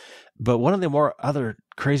in. But one of the more other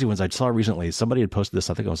crazy ones I saw recently, somebody had posted this.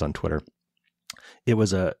 I think it was on Twitter. It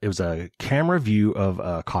was a camera view of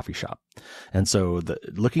a coffee shop, and so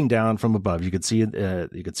looking down from above, you could see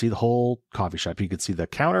the whole coffee shop. You could see the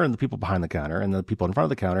counter and the people behind the counter, and the people in front of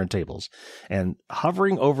the counter and tables. And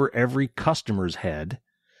hovering over every customer's head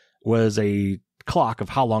was a clock of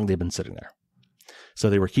how long they've been sitting there. So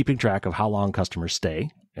they were keeping track of how long customers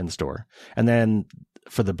stay in the store. And then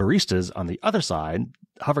for the baristas on the other side,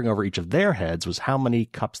 hovering over each of their heads was how many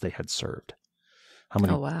cups they had served. How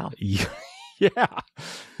many? Oh wow. Yeah,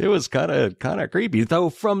 it was kind of creepy.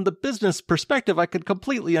 Though from the business perspective, I could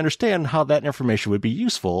completely understand how that information would be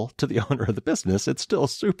useful to the owner of the business. It's still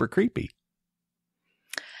super creepy.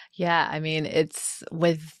 Yeah, I mean, it's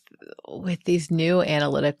with these new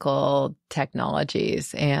analytical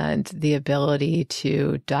technologies and the ability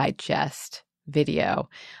to digest video,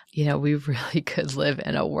 we really could live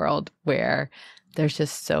in a world where there's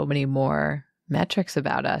just so many more metrics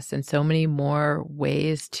about us and so many more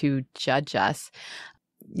ways to judge us.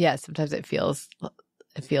 Yeah, sometimes it feels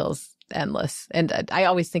endless. And I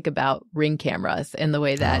always think about Ring cameras and the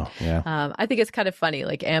way that I think it's kind of funny.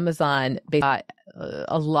 Like Amazon got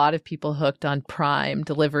a lot of people hooked on Prime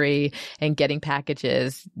delivery and getting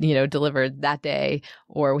packages, delivered that day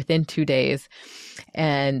or within 2 days,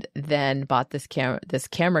 and then bought this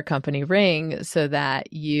camera company Ring so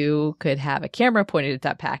that you could have a camera pointed at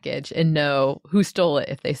that package and know who stole it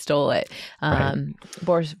if they stole it.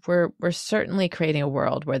 We're certainly creating a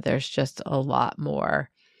world where there's just a lot more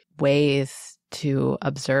ways to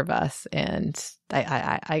observe us. And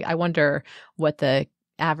I wonder what the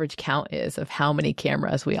average count is of how many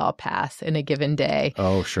cameras we all pass in a given day.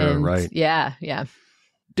 Oh, sure. Right. Yeah.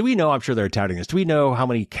 Do we know, I'm sure they're touting this, do we know how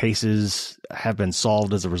many cases have been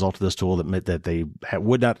solved as a result of this tool that they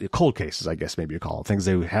would not, cold cases, I guess maybe you call them, things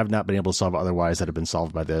they have not been able to solve otherwise that have been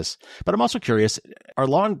solved by this? But I'm also curious, are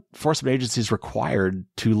law enforcement agencies required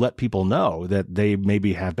to let people know that they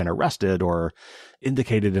maybe have been arrested or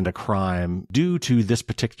indicated in a crime due to this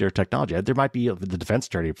particular technology? There might be, the defense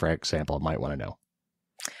attorney, for example, might want to know.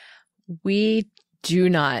 We do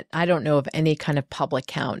not. I don't know of any kind of public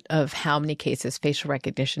count of how many cases facial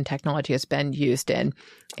recognition technology has been used in.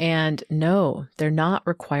 And no, they're not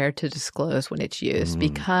required to disclose when it's used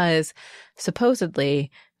because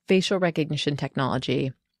supposedly facial recognition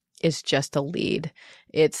technology is just a lead.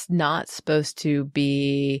 It's not supposed to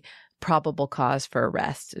be probable cause for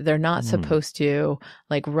arrest. They're not supposed to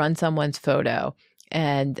run someone's photo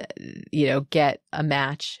and, get a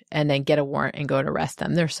match and then get a warrant and go and arrest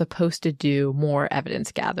them. They're supposed to do more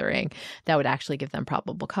evidence gathering that would actually give them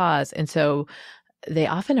probable cause. And so they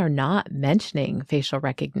often are not mentioning facial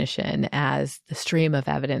recognition as the stream of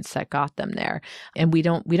evidence that got them there. And we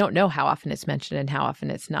don't know how often it's mentioned and how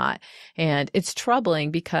often it's not. And it's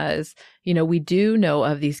troubling because, we do know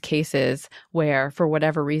of these cases where for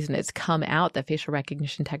whatever reason it's come out that facial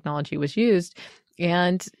recognition technology was used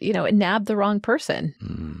and, it nabbed the wrong person.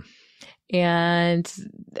 Mm. And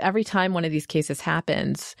every time one of these cases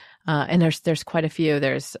happens, and there's quite a few,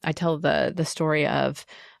 I tell the story of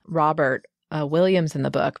Robert Williams in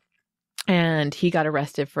the book, and he got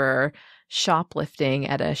arrested for shoplifting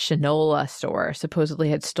at a Shinola store, supposedly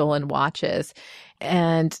had stolen watches.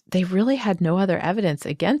 And they really had no other evidence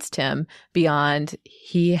against him beyond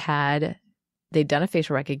they'd done a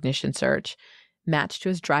facial recognition search, matched to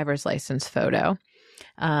his driver's license photo.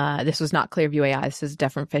 This was not Clearview AI. This is a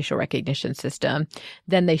different facial recognition system.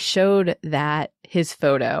 Then they showed his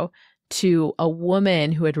photo to a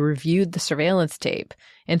woman who had reviewed the surveillance tape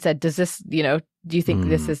and said, does this, do you think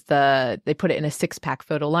this is they put it in a 6-pack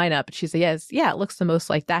photo lineup? And she said, yes, yeah, it looks the most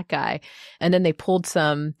like that guy. And then they pulled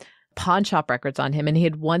some pawn shop records on him, and he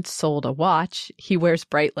had once sold a watch. He wears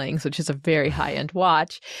Breitlings, which is a very high-end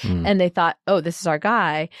watch. And they thought, oh, this is our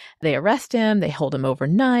guy. They arrest him. They hold him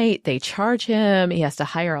overnight. They charge him. He has to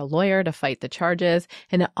hire a lawyer to fight the charges.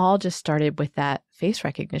 And it all just started with that face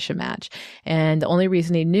recognition match. And the only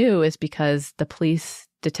reason he knew is because the police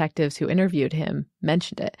detectives who interviewed him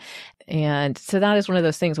mentioned it. And so that is one of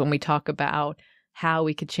those things when we talk about how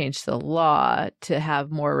we could change the law to have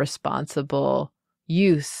more responsible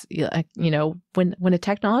use, when a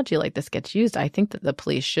technology like this gets used, I think that the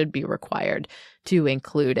police should be required to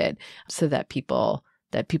include it so that people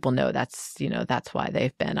know that's why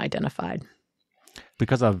they've been identified.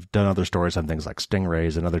 Because I've done other stories on things like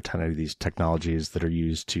stingrays and other kind of these technologies that are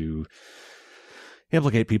used to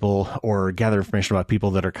implicate people or gather information about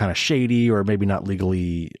people that are kind of shady or maybe not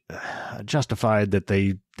legally justified, that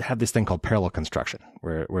they have this thing called parallel construction,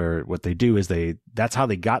 where what they do is that's how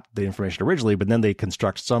they got the information originally, but then they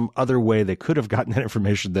construct some other way they could have gotten that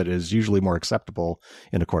information that is usually more acceptable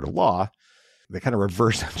in a court of law. They kind of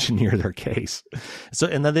reverse engineer their case. So,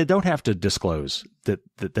 and then they don't have to disclose that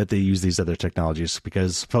they use these other technologies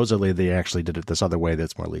because supposedly they actually did it this other way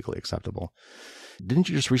that's more legally acceptable. Didn't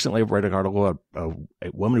you just recently write an article about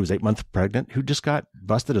a woman who was 8 months pregnant who just got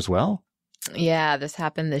busted as well? Yeah, this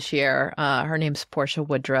happened this year. Her name's Portia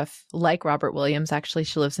Woodruff. Like Robert Williams, actually,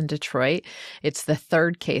 she lives in Detroit. It's the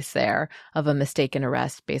third case there of a mistaken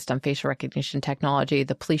arrest based on facial recognition technology.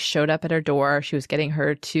 The police showed up at her door. She was getting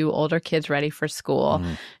her 2 older kids ready for school.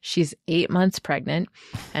 She's 8 months pregnant,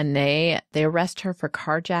 and they arrest her for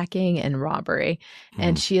carjacking and robbery.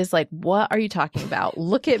 And she is like, what are you talking about?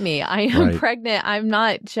 Look at me. I am pregnant. I'm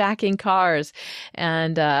not jacking cars.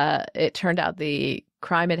 And it turned out the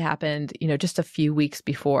crime had happened, just a few weeks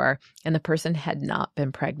before, and the person had not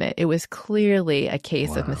been pregnant. It was clearly a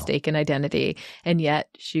case of mistaken identity. And yet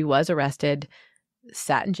she was arrested,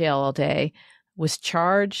 sat in jail all day, was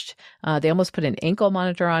charged. They almost put an ankle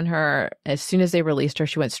monitor on her. As soon as they released her,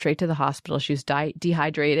 she went straight to the hospital. She was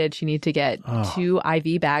dehydrated. She needed to get 2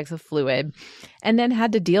 IV bags of fluid, and then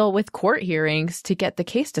had to deal with court hearings to get the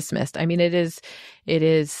case dismissed. I mean, it's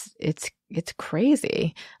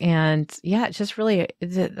crazy. And yeah, it's just really,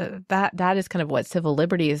 that is kind of what civil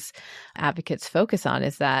liberties advocates focus on,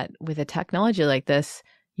 is that with a technology like this,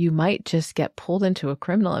 you might just get pulled into a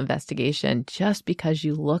criminal investigation just because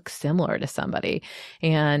you look similar to somebody.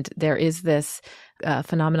 And there is this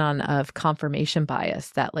phenomenon of confirmation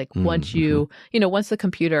bias that once once the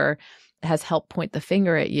computer has helped point the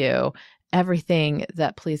finger at you, everything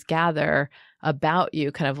that police gather about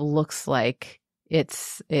you kind of looks like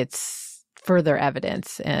it's further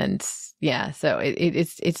evidence. And yeah, so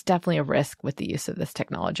it's definitely a risk with the use of this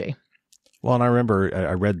technology. Well, and I remember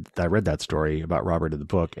I read that story about Robert in the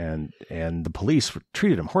book, and the police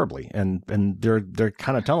treated him horribly, and they're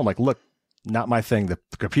kind of telling him, like, look, not my thing. The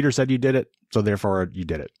computer said you did it, so therefore you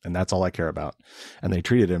did it, and that's all I care about. And they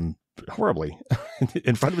treated him horribly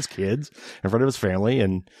in front of his kids, in front of his family,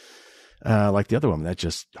 and like the other woman. That's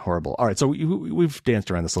just horrible. All right, so we've danced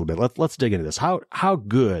around this a little bit. Let's dig into this. How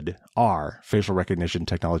good are facial recognition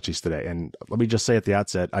technologies today? And let me just say at the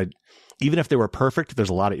outset, even if they were perfect,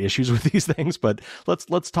 there's a lot of issues with these things, but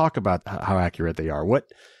let's talk about how accurate they are.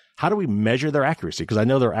 How do we measure their accuracy? Because I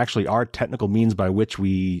know there actually are technical means by which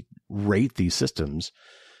we rate these systems.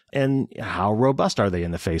 And how robust are they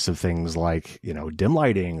in the face of things like, dim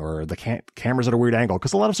lighting or the cameras at a weird angle?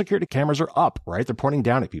 Because a lot of security cameras are up, right? They're pointing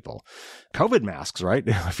down at people. COVID masks, right?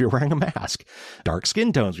 If you're wearing a mask. Dark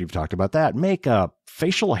skin tones, we've talked about that. Makeup,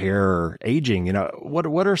 facial hair, aging.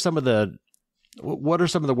 What are some of the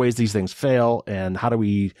ways these things fail, and how do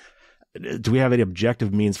we do we have any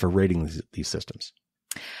objective means for rating these systems?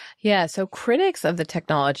 Yeah. So critics of the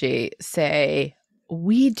technology say,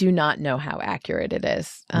 we do not know how accurate it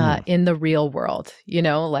is in the real world.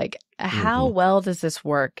 Like how well does this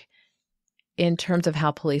work in terms of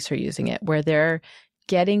how police are using it, where they're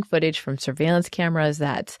getting footage from surveillance cameras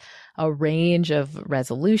that's a range of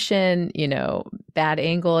resolution, bad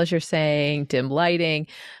angle, as you're saying, dim lighting.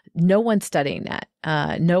 No one's studying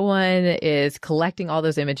that. No one is collecting all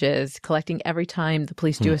those images, collecting every time the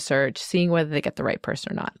police do a search, seeing whether they get the right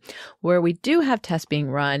person or not. Where we do have tests being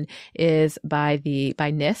run is by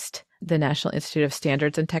NIST, the National Institute of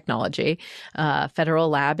Standards and Technology, federal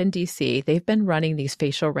lab in DC. They've been running these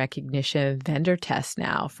facial recognition vendor tests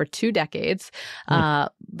now for 2 decades,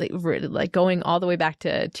 like going all the way back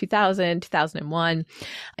to 2000, 2001.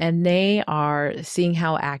 And they are seeing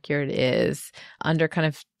how accurate it is under kind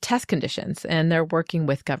of test conditions. And they're working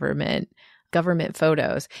with government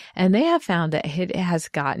photos. And they have found that it has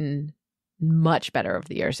gotten much better over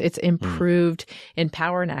the years. It's improved in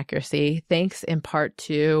power and accuracy, thanks in part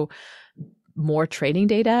to more training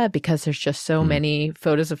data, because there's just so many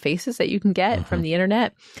photos of faces that you can get from the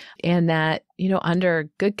internet. And that, under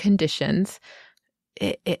good conditions,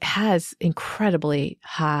 it has incredibly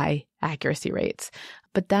high accuracy rates.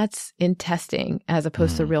 But that's in testing as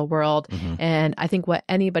opposed to the real world. And I think what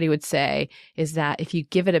anybody would say is that if you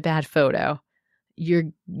give it a bad photo,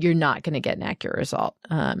 you're not going to get an accurate result.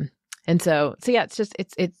 And so yeah,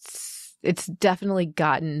 it's definitely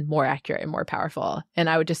gotten more accurate and more powerful. And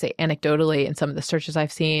I would just say anecdotally, in some of the searches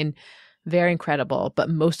I've seen, very incredible. But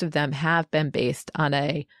most of them have been based on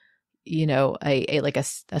a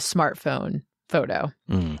smartphone photo,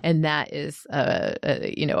 and that is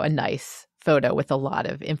a nice photo with a lot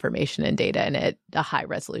of information and data in it, a high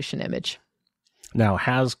resolution image. Now,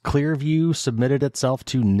 has Clearview submitted itself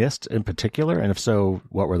to NIST in particular? And if so,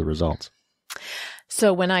 what were the results?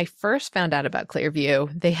 So when I first found out about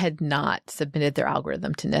Clearview, they had not submitted their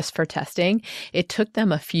algorithm to NIST for testing. It took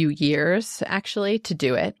them a few years, actually, to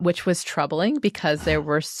do it, which was troubling because there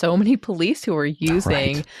were so many police who were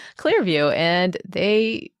using Clearview, and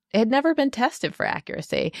they had never been tested for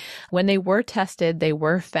accuracy. When they were tested, they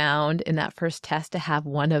were found in that first test to have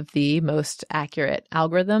one of the most accurate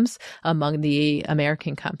algorithms among the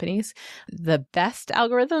American companies. The best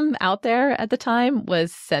algorithm out there at the time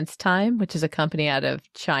was SenseTime, which is a company out of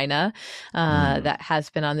China that has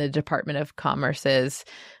been on the Department of Commerce's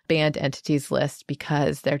banned entities list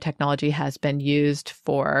because their technology has been used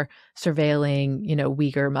for surveilling,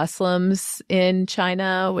 Uyghur Muslims in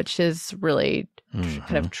China, which is really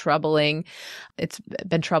kind of troubling. It's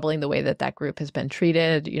been troubling the way that group has been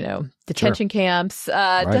treated, detention camps,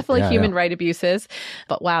 definitely human right abuses.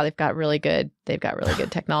 But wow, they've got really good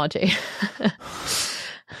technology.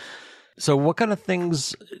 So what kind of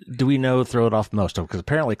things do we know throw it off most of? Because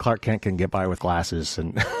apparently Clark Kent can get by with glasses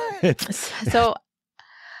and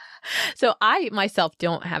So I myself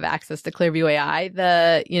don't have access to Clearview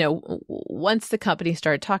AI. Once the company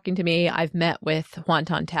started talking to me, I've met with Juan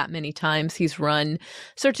Ton Tap many times. He's run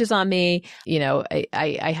searches on me.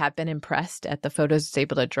 I have been impressed at the photos it's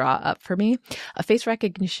able to draw up for me. A face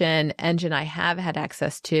recognition engine I have had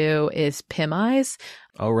access to is PimEyes.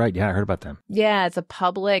 Oh, right. Yeah, I heard about them. Yeah, it's a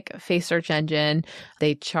public face search engine.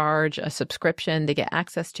 They charge a subscription. They get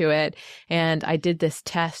access to it. And I did this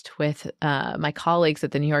test with my colleagues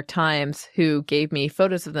at the New York Times who gave me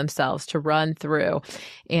photos of themselves to run through.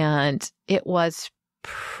 And it was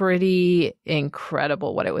pretty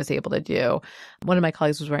incredible what it was able to do. One of my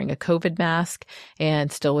colleagues was wearing a COVID mask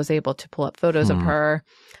and still was able to pull up photos of her.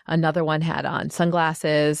 Another one had on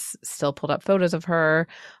sunglasses, still pulled up photos of her.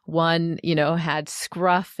 One, had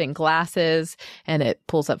scruff and glasses, and it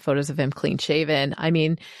pulls up photos of him clean shaven. I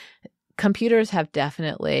mean, computers have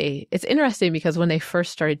definitely, it's interesting because when they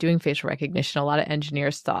first started doing facial recognition, a lot of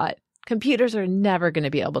engineers thought, computers are never going to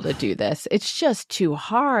be able to do this. It's just too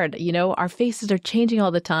hard. Our faces are changing all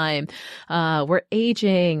the time. We're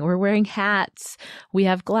aging. We're wearing hats. We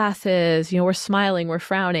have glasses. We're smiling. We're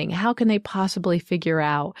frowning. How can they possibly figure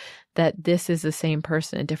out that this is the same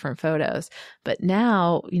person in different photos? But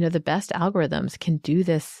now, the best algorithms can do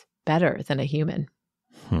this better than a human.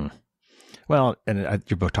 Well, and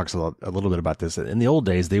your book talks a little bit about this. In the old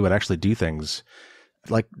days, they would actually do things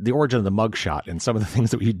like the origin of the mugshot and some of the things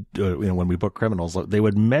that we do, when we book criminals, they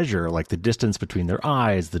would measure like the distance between their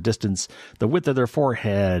eyes, the width of their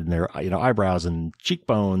forehead and their, eyebrows and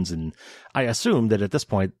cheekbones. And I assume that at this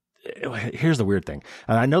point, here's the weird thing.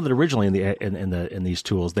 And I know that originally in these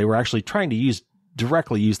tools, they were actually trying to use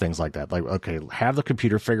directly use things like that. Like, okay, have the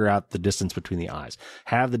computer figure out the distance between the eyes,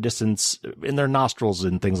 have the distance in their nostrils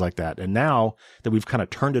and things like that. And now that we've kind of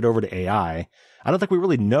turned it over to AI, I don't think we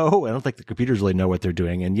really know. I don't think the computers really know what they're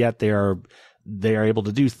doing. And yet they are able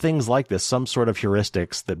to do things like this, some sort of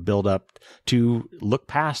heuristics that build up to look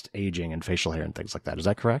past aging and facial hair and things like that. Is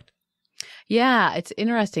that correct? Yeah, it's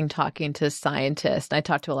interesting talking to scientists. I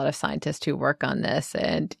talk to a lot of scientists who work on this,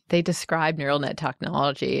 and they describe neural net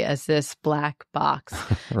technology as this black box,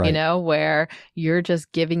 Right. where you're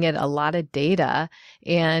just giving it a lot of data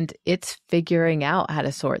and it's figuring out how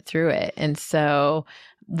to sort through it. And so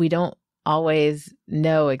we don't always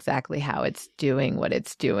know exactly how it's doing what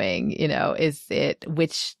it's doing.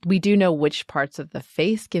 We do know which parts of the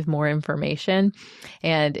face give more information,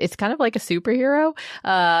 and it's kind of like a superhero.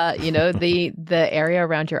 The area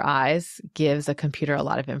around your eyes gives a computer a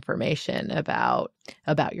lot of information about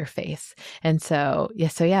your face. And so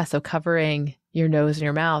covering your nose and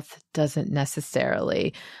your mouth doesn't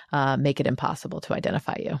necessarily make it impossible to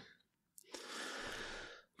identify you.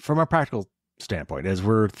 From a practical standpoint, as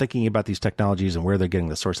we're thinking about these technologies and where they're getting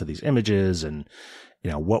the source of these images, and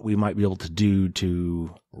what we might be able to do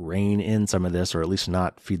to rein in some of this, or at least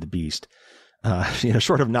not feed the beast,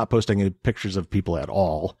 short of not posting any pictures of people at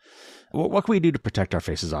all, what can we do to protect our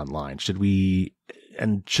faces online? Should we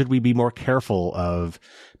be more careful of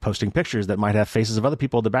posting pictures that might have faces of other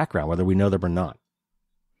people in the background, whether we know them or not?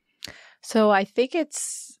 So I think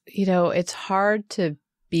it's hard to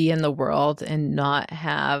be in the world and not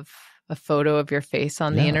have a photo of your face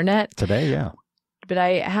on the internet today. Yeah. But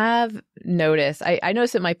I have noticed, I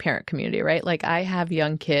noticed in my parent community, right? Like, I have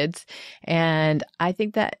young kids, and I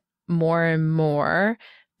think that more and more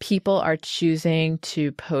people are choosing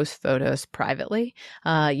to post photos privately,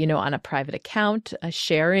 on a private account,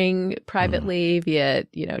 sharing privately via,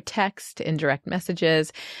 text and direct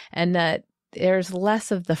messages, and that there's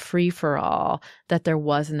less of the free-for-all that there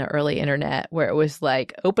was in the early internet, where it was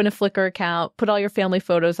like, open a Flickr account, put all your family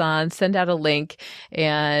photos on, send out a link,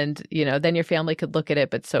 and, then your family could look at it,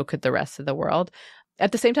 but so could the rest of the world.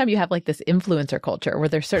 At the same time, you have like this influencer culture where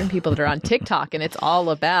there's certain people that are on TikTok and it's all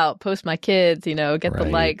about post my kids, get the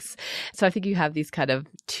likes. So I think you have these kind of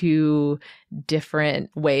two different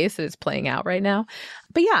ways that it's playing out right now.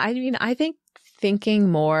 But yeah, I think thinking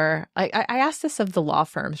more, I asked this of the law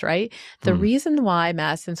firms, right? The reason why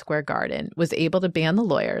Madison Square Garden was able to ban the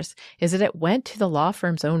lawyers is that it went to the law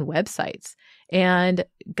firm's own websites and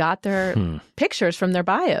got their pictures from their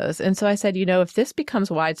bios. And so I said, if this becomes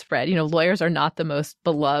widespread, lawyers are not the most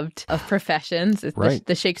beloved of professions. Right.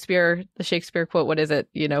 The Shakespeare quote, what is it?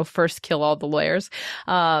 First kill all the lawyers.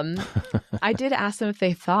 I did ask them if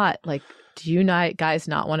they thought, like, do you guys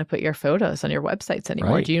not want to put your photos on your websites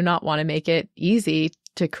anymore? Right. Do you not want to make it easy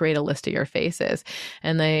to create a list of your faces?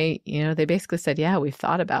 And they basically said, yeah, we've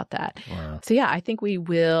thought about that. Wow. So yeah, I think we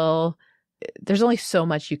will. There's only so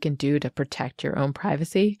much you can do to protect your own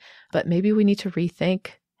privacy, but maybe we need to rethink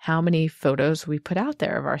how many photos we put out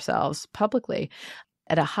there of ourselves publicly.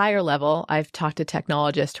 At a higher level, I've talked to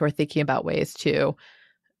technologists who are thinking about ways to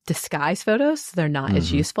disguise photos so they're not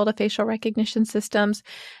as useful to facial recognition systems.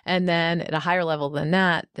 And then at a higher level than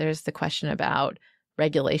that, there's the question about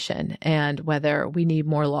regulation and whether we need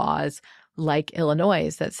more laws like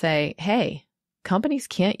Illinois that say, hey, companies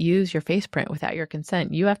can't use your face print without your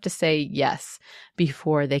consent. You have to say yes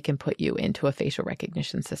before they can put you into a facial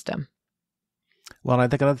recognition system. Well, and I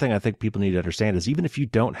think another thing I think people need to understand is even if you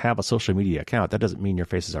don't have a social media account, that doesn't mean your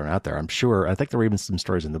faces aren't out there. I think there were even some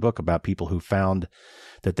stories in the book about people who found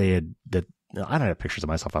that I don't have pictures of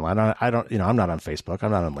myself online. I don't, I'm not on Facebook.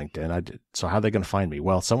 I'm not on LinkedIn. So how are they going to find me?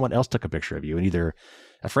 Well, someone else took a picture of you, and either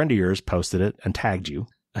a friend of yours posted it and tagged you,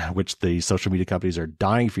 which the social media companies are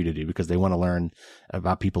dying for you to do because they want to learn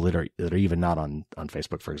about people that are even not on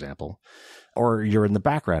Facebook, for example, or you're in the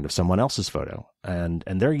background of someone else's photo. And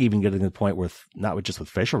they're even getting to the point with not just with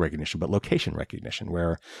facial recognition, but location recognition,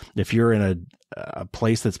 where if you're in a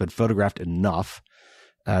place that's been photographed enough,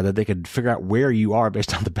 that they could figure out where you are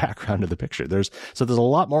based on the background of the picture. There's a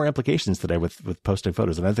lot more implications today with posting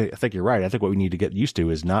photos. And I think you're right. I think what we need to get used to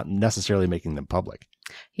is not necessarily making them public.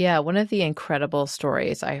 Yeah. One of the incredible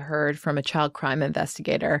stories I heard from a child crime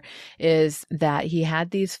investigator is that he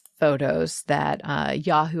had these photos that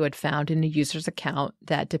Yahoo had found in a user's account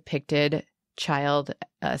that depicted child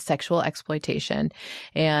sexual exploitation.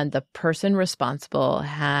 And the person responsible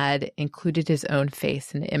had included his own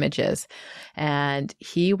face in the images. And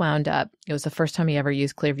he wound up, it was the first time he ever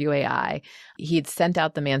used Clearview AI. He'd sent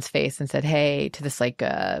out the man's face and said, hey, to this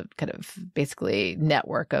kind of basically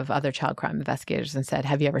network of other child crime investigators and said,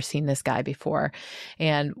 have you ever seen this guy before?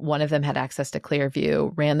 And one of them had access to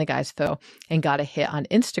Clearview, ran the guy's photo and got a hit on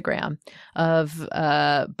Instagram of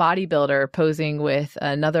a bodybuilder posing with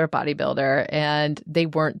another bodybuilder, and they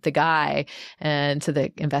weren't the guy. And so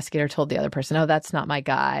the investigator told the other person, oh, that's not my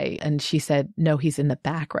guy. And she said, no, he's in the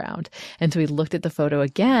background. And so he looked at the photo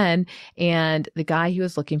again, and the guy he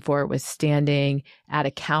was looking for was standing at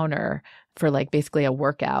a counter for basically a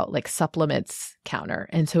workout, supplements counter.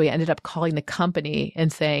 And so he ended up calling the company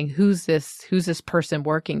and saying, who's this person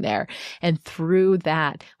working there? And through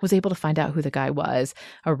that was able to find out who the guy was,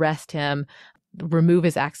 arrest him, remove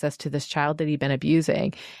his access to this child that he'd been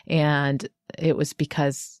abusing. And it was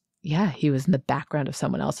because, he was in the background of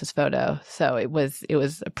someone else's photo. So it was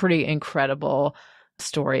a pretty incredible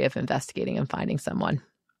story of investigating and finding someone.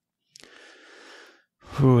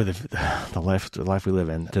 Ooh, the life we live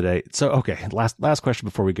in today. So, okay, last question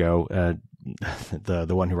before we go.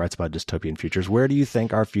 The one who writes about dystopian futures. Where do you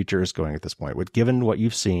think our future is going at this point? Given what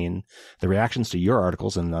you've seen, the reactions to your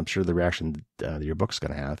articles, and I'm sure the reaction that your book's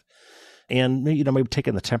going to have, and maybe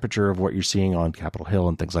taking the temperature of what you're seeing on Capitol Hill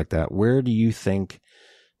and things like that. Where do you think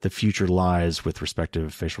the future lies with respect to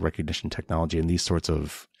facial recognition technology and these sorts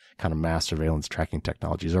of kind of mass surveillance tracking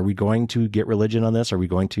technologies? Are we going to get religion on this? Are we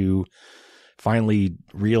going to finally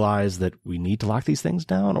realize that we need to lock these things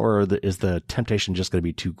down, or is the temptation just going to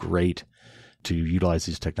be too great to utilize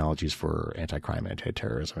these technologies for anti-crime,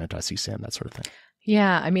 anti-terrorism, anti-CSAM, that sort of thing?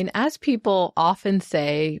 Yeah, I mean, as people often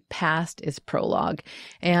say, past is prologue.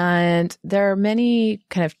 And there are many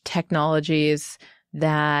kind of technologies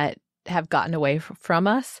that have gotten away from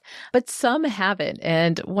us, but some haven't.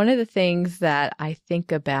 And one of the things that I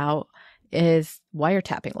think about is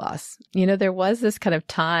wiretapping laws. There was this kind of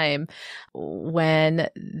time when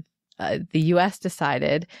the U.S.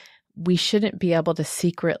 decided we shouldn't be able to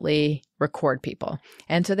secretly record people.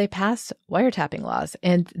 And so they passed wiretapping laws.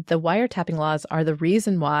 And the wiretapping laws are the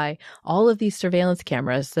reason why all of these surveillance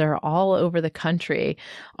cameras that are all over the country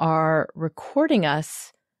are recording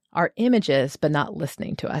us, our images, but not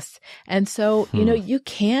listening to us. And so, you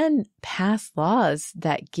can pass laws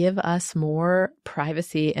that give us more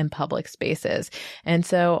privacy in public spaces. And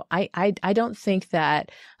so I don't think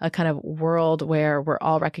that a kind of world where we're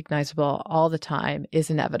all recognizable all the time is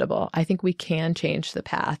inevitable. I think we can change the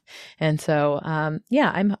path. And so,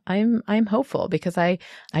 I'm hopeful, because I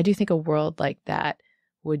do think a world like that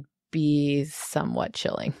would be somewhat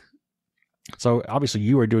chilling. So obviously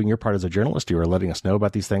you are doing your part as a journalist. You are letting us know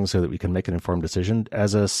about these things so that we can make an informed decision.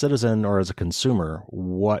 As a citizen or as a consumer,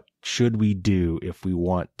 what should we do if we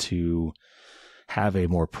want to have a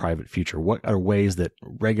more private future? What are ways that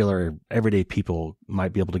regular, everyday people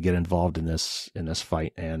might be able to get involved in this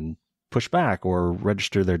fight and push back or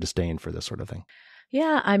register their disdain for this sort of thing?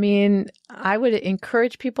 Yeah, I mean, I would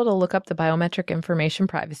encourage people to look up the Biometric Information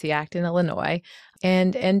Privacy Act in Illinois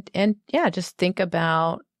and just think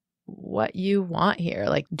about what you want here.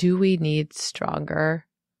 Do we need stronger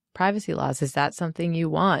privacy laws? Is that something you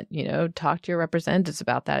want? Talk to your representatives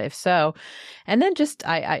about that, if so. And then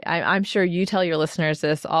I'm sure you tell your listeners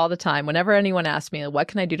this all the time. Whenever anyone asks me, what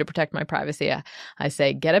can I do to protect my privacy? I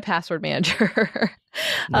say, get a password manager.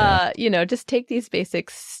 Yeah. Just take these basic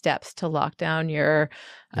steps to lock down your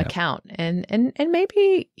account. And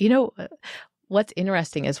maybe, what's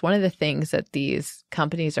interesting is one of the things that these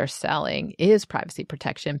companies are selling is privacy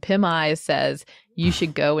protection. PimEyes says you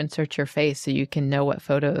should go and search your face so you can know what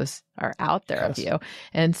photos are out there of you.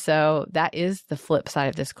 And so that is the flip side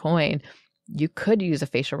of this coin. You could use a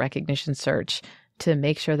facial recognition search to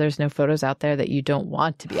make sure there's no photos out there that you don't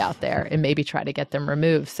want to be out there and maybe try to get them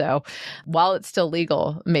removed. So while it's still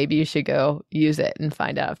legal, maybe you should go use it and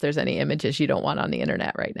find out if there's any images you don't want on the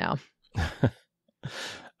internet right now.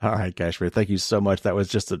 All right, Kashmir, thank you so much. That was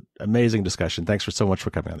just an amazing discussion. Thanks so much for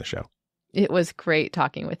coming on the show. It was great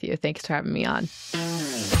talking with you. Thanks for having me on.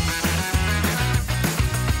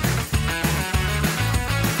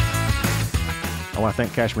 I want to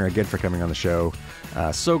thank Kashmir again for coming on the show.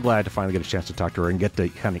 So glad to finally get a chance to talk to her and get to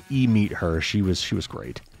kind of meet her. She was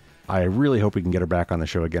great. I really hope we can get her back on the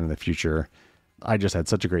show again in the future. I just had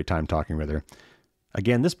such a great time talking with her.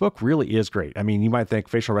 Again, this book really is great. I mean, you might think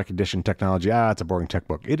facial recognition technology, it's a boring tech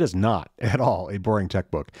book. It is not at all a boring tech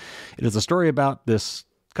book. It is a story about this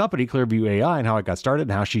company, Clearview AI, and how it got started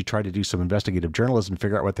and how she tried to do some investigative journalism,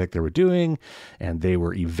 figure out what the heck they were doing. And they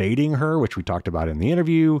were evading her, which we talked about in the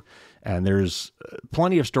interview. And there's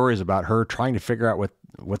plenty of stories about her trying to figure out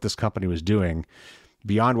what this company was doing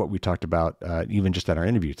beyond what we talked about, even just at our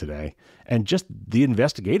interview today. And just the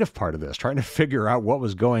investigative part of this, trying to figure out what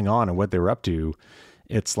was going on and what they were up to.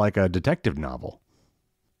 It's like a detective novel.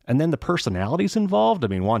 And then the personalities involved. I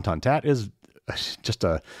mean, Wonton Tat is just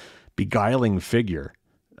a beguiling figure.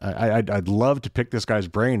 I'd love to pick this guy's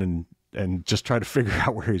brain and just try to figure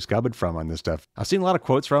out where he's coming from on this stuff. I've seen a lot of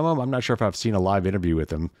quotes from him. I'm not sure if I've seen a live interview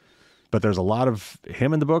with him, but there's a lot of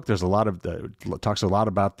him in the book. There's a lot of talks a lot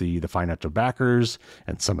about the financial backers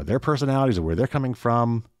and some of their personalities and where they're coming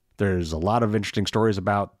from. There's a lot of interesting stories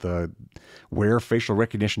about where facial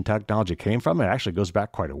recognition technology came from. It actually goes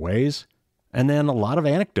back quite a ways. And then a lot of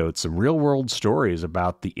anecdotes, some real world stories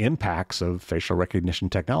about the impacts of facial recognition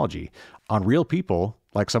technology on real people,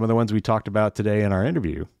 like some of the ones we talked about today in our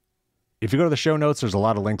interview. If you go to the show notes, there's a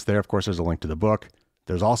lot of links there. Of course, there's a link to the book.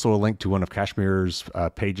 There's also a link to one of Kashmir's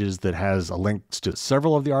pages that has a link to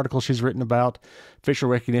several of the articles she's written about facial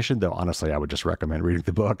recognition, though honestly, I would just recommend reading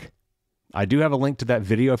the book. I do have a link to that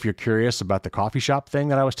video if you're curious about the coffee shop thing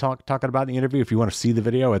that I was talking about in the interview. If you want to see the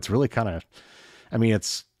video, it's really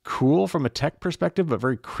it's cool from a tech perspective, but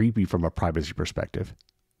very creepy from a privacy perspective.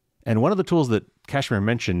 And one of the tools that Kashmir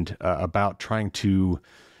mentioned about trying to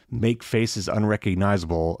make faces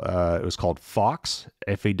unrecognizable, it was called Fawkes,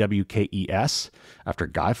 Fawkes, after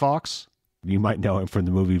Guy Fawkes. You might know him from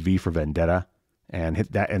the movie V for Vendetta, and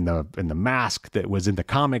hit that in the mask that was in the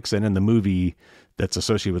comics and in the movie that's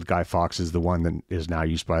associated with Guy Fawkes is the one that is now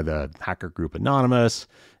used by the hacker group Anonymous,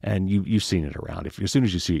 and you've seen it around. As soon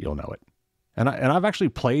as you see it, you'll know it. And I've actually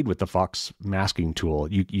played with the Fawkes masking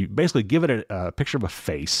tool. You basically give it a picture of a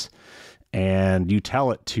face, and you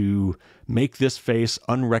tell it to make this face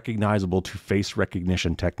unrecognizable to face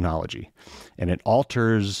recognition technology. And it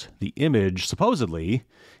alters the image, supposedly,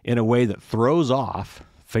 in a way that throws off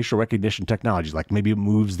facial recognition technology. Like maybe it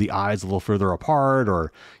moves the eyes a little further apart,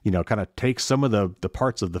 or, kind of takes some of the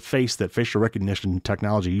parts of the face that facial recognition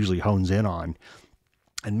technology usually hones in on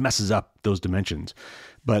and messes up those dimensions.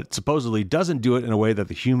 But supposedly doesn't do it in a way that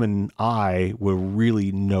the human eye will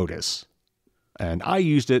really notice. And I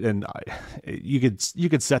used it, and you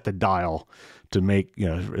could set the dial to make,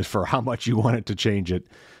 for how much you want it to change it.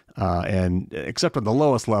 And except on the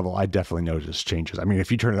lowest level, I definitely notice changes. I mean,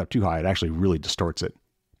 if you turn it up too high, it actually really distorts it.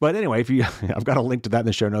 But anyway, I've got a link to that in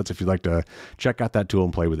the show notes if you'd like to check out that tool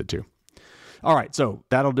and play with it too. All right, so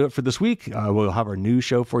that'll do it for this week. We'll have our new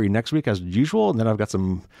show for you next week as usual, and then I've got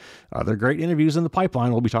some other great interviews in the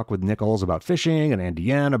pipeline. We'll be talking with Nichols about phishing, and Andy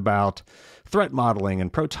Yen about threat modeling,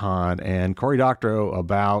 and Proton, and Cory Doctorow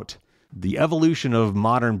about the evolution of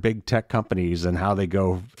modern big tech companies and how they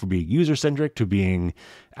go from being user-centric to being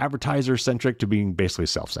advertiser-centric to being basically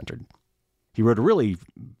self-centered. He wrote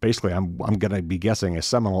I'm going to be guessing, a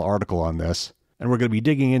seminal article on this, and we're going to be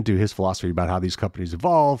digging into his philosophy about how these companies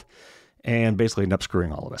evolve and basically end up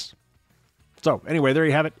screwing all of us. So anyway, there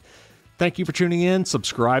you have it. Thank you for tuning in.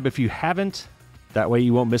 Subscribe if you haven't. That way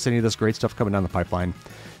you won't miss any of this great stuff coming down the pipeline.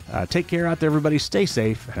 Take care out there, everybody. Stay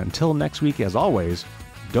safe. And until next week, as always,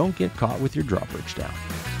 don't get caught with your drawbridge down.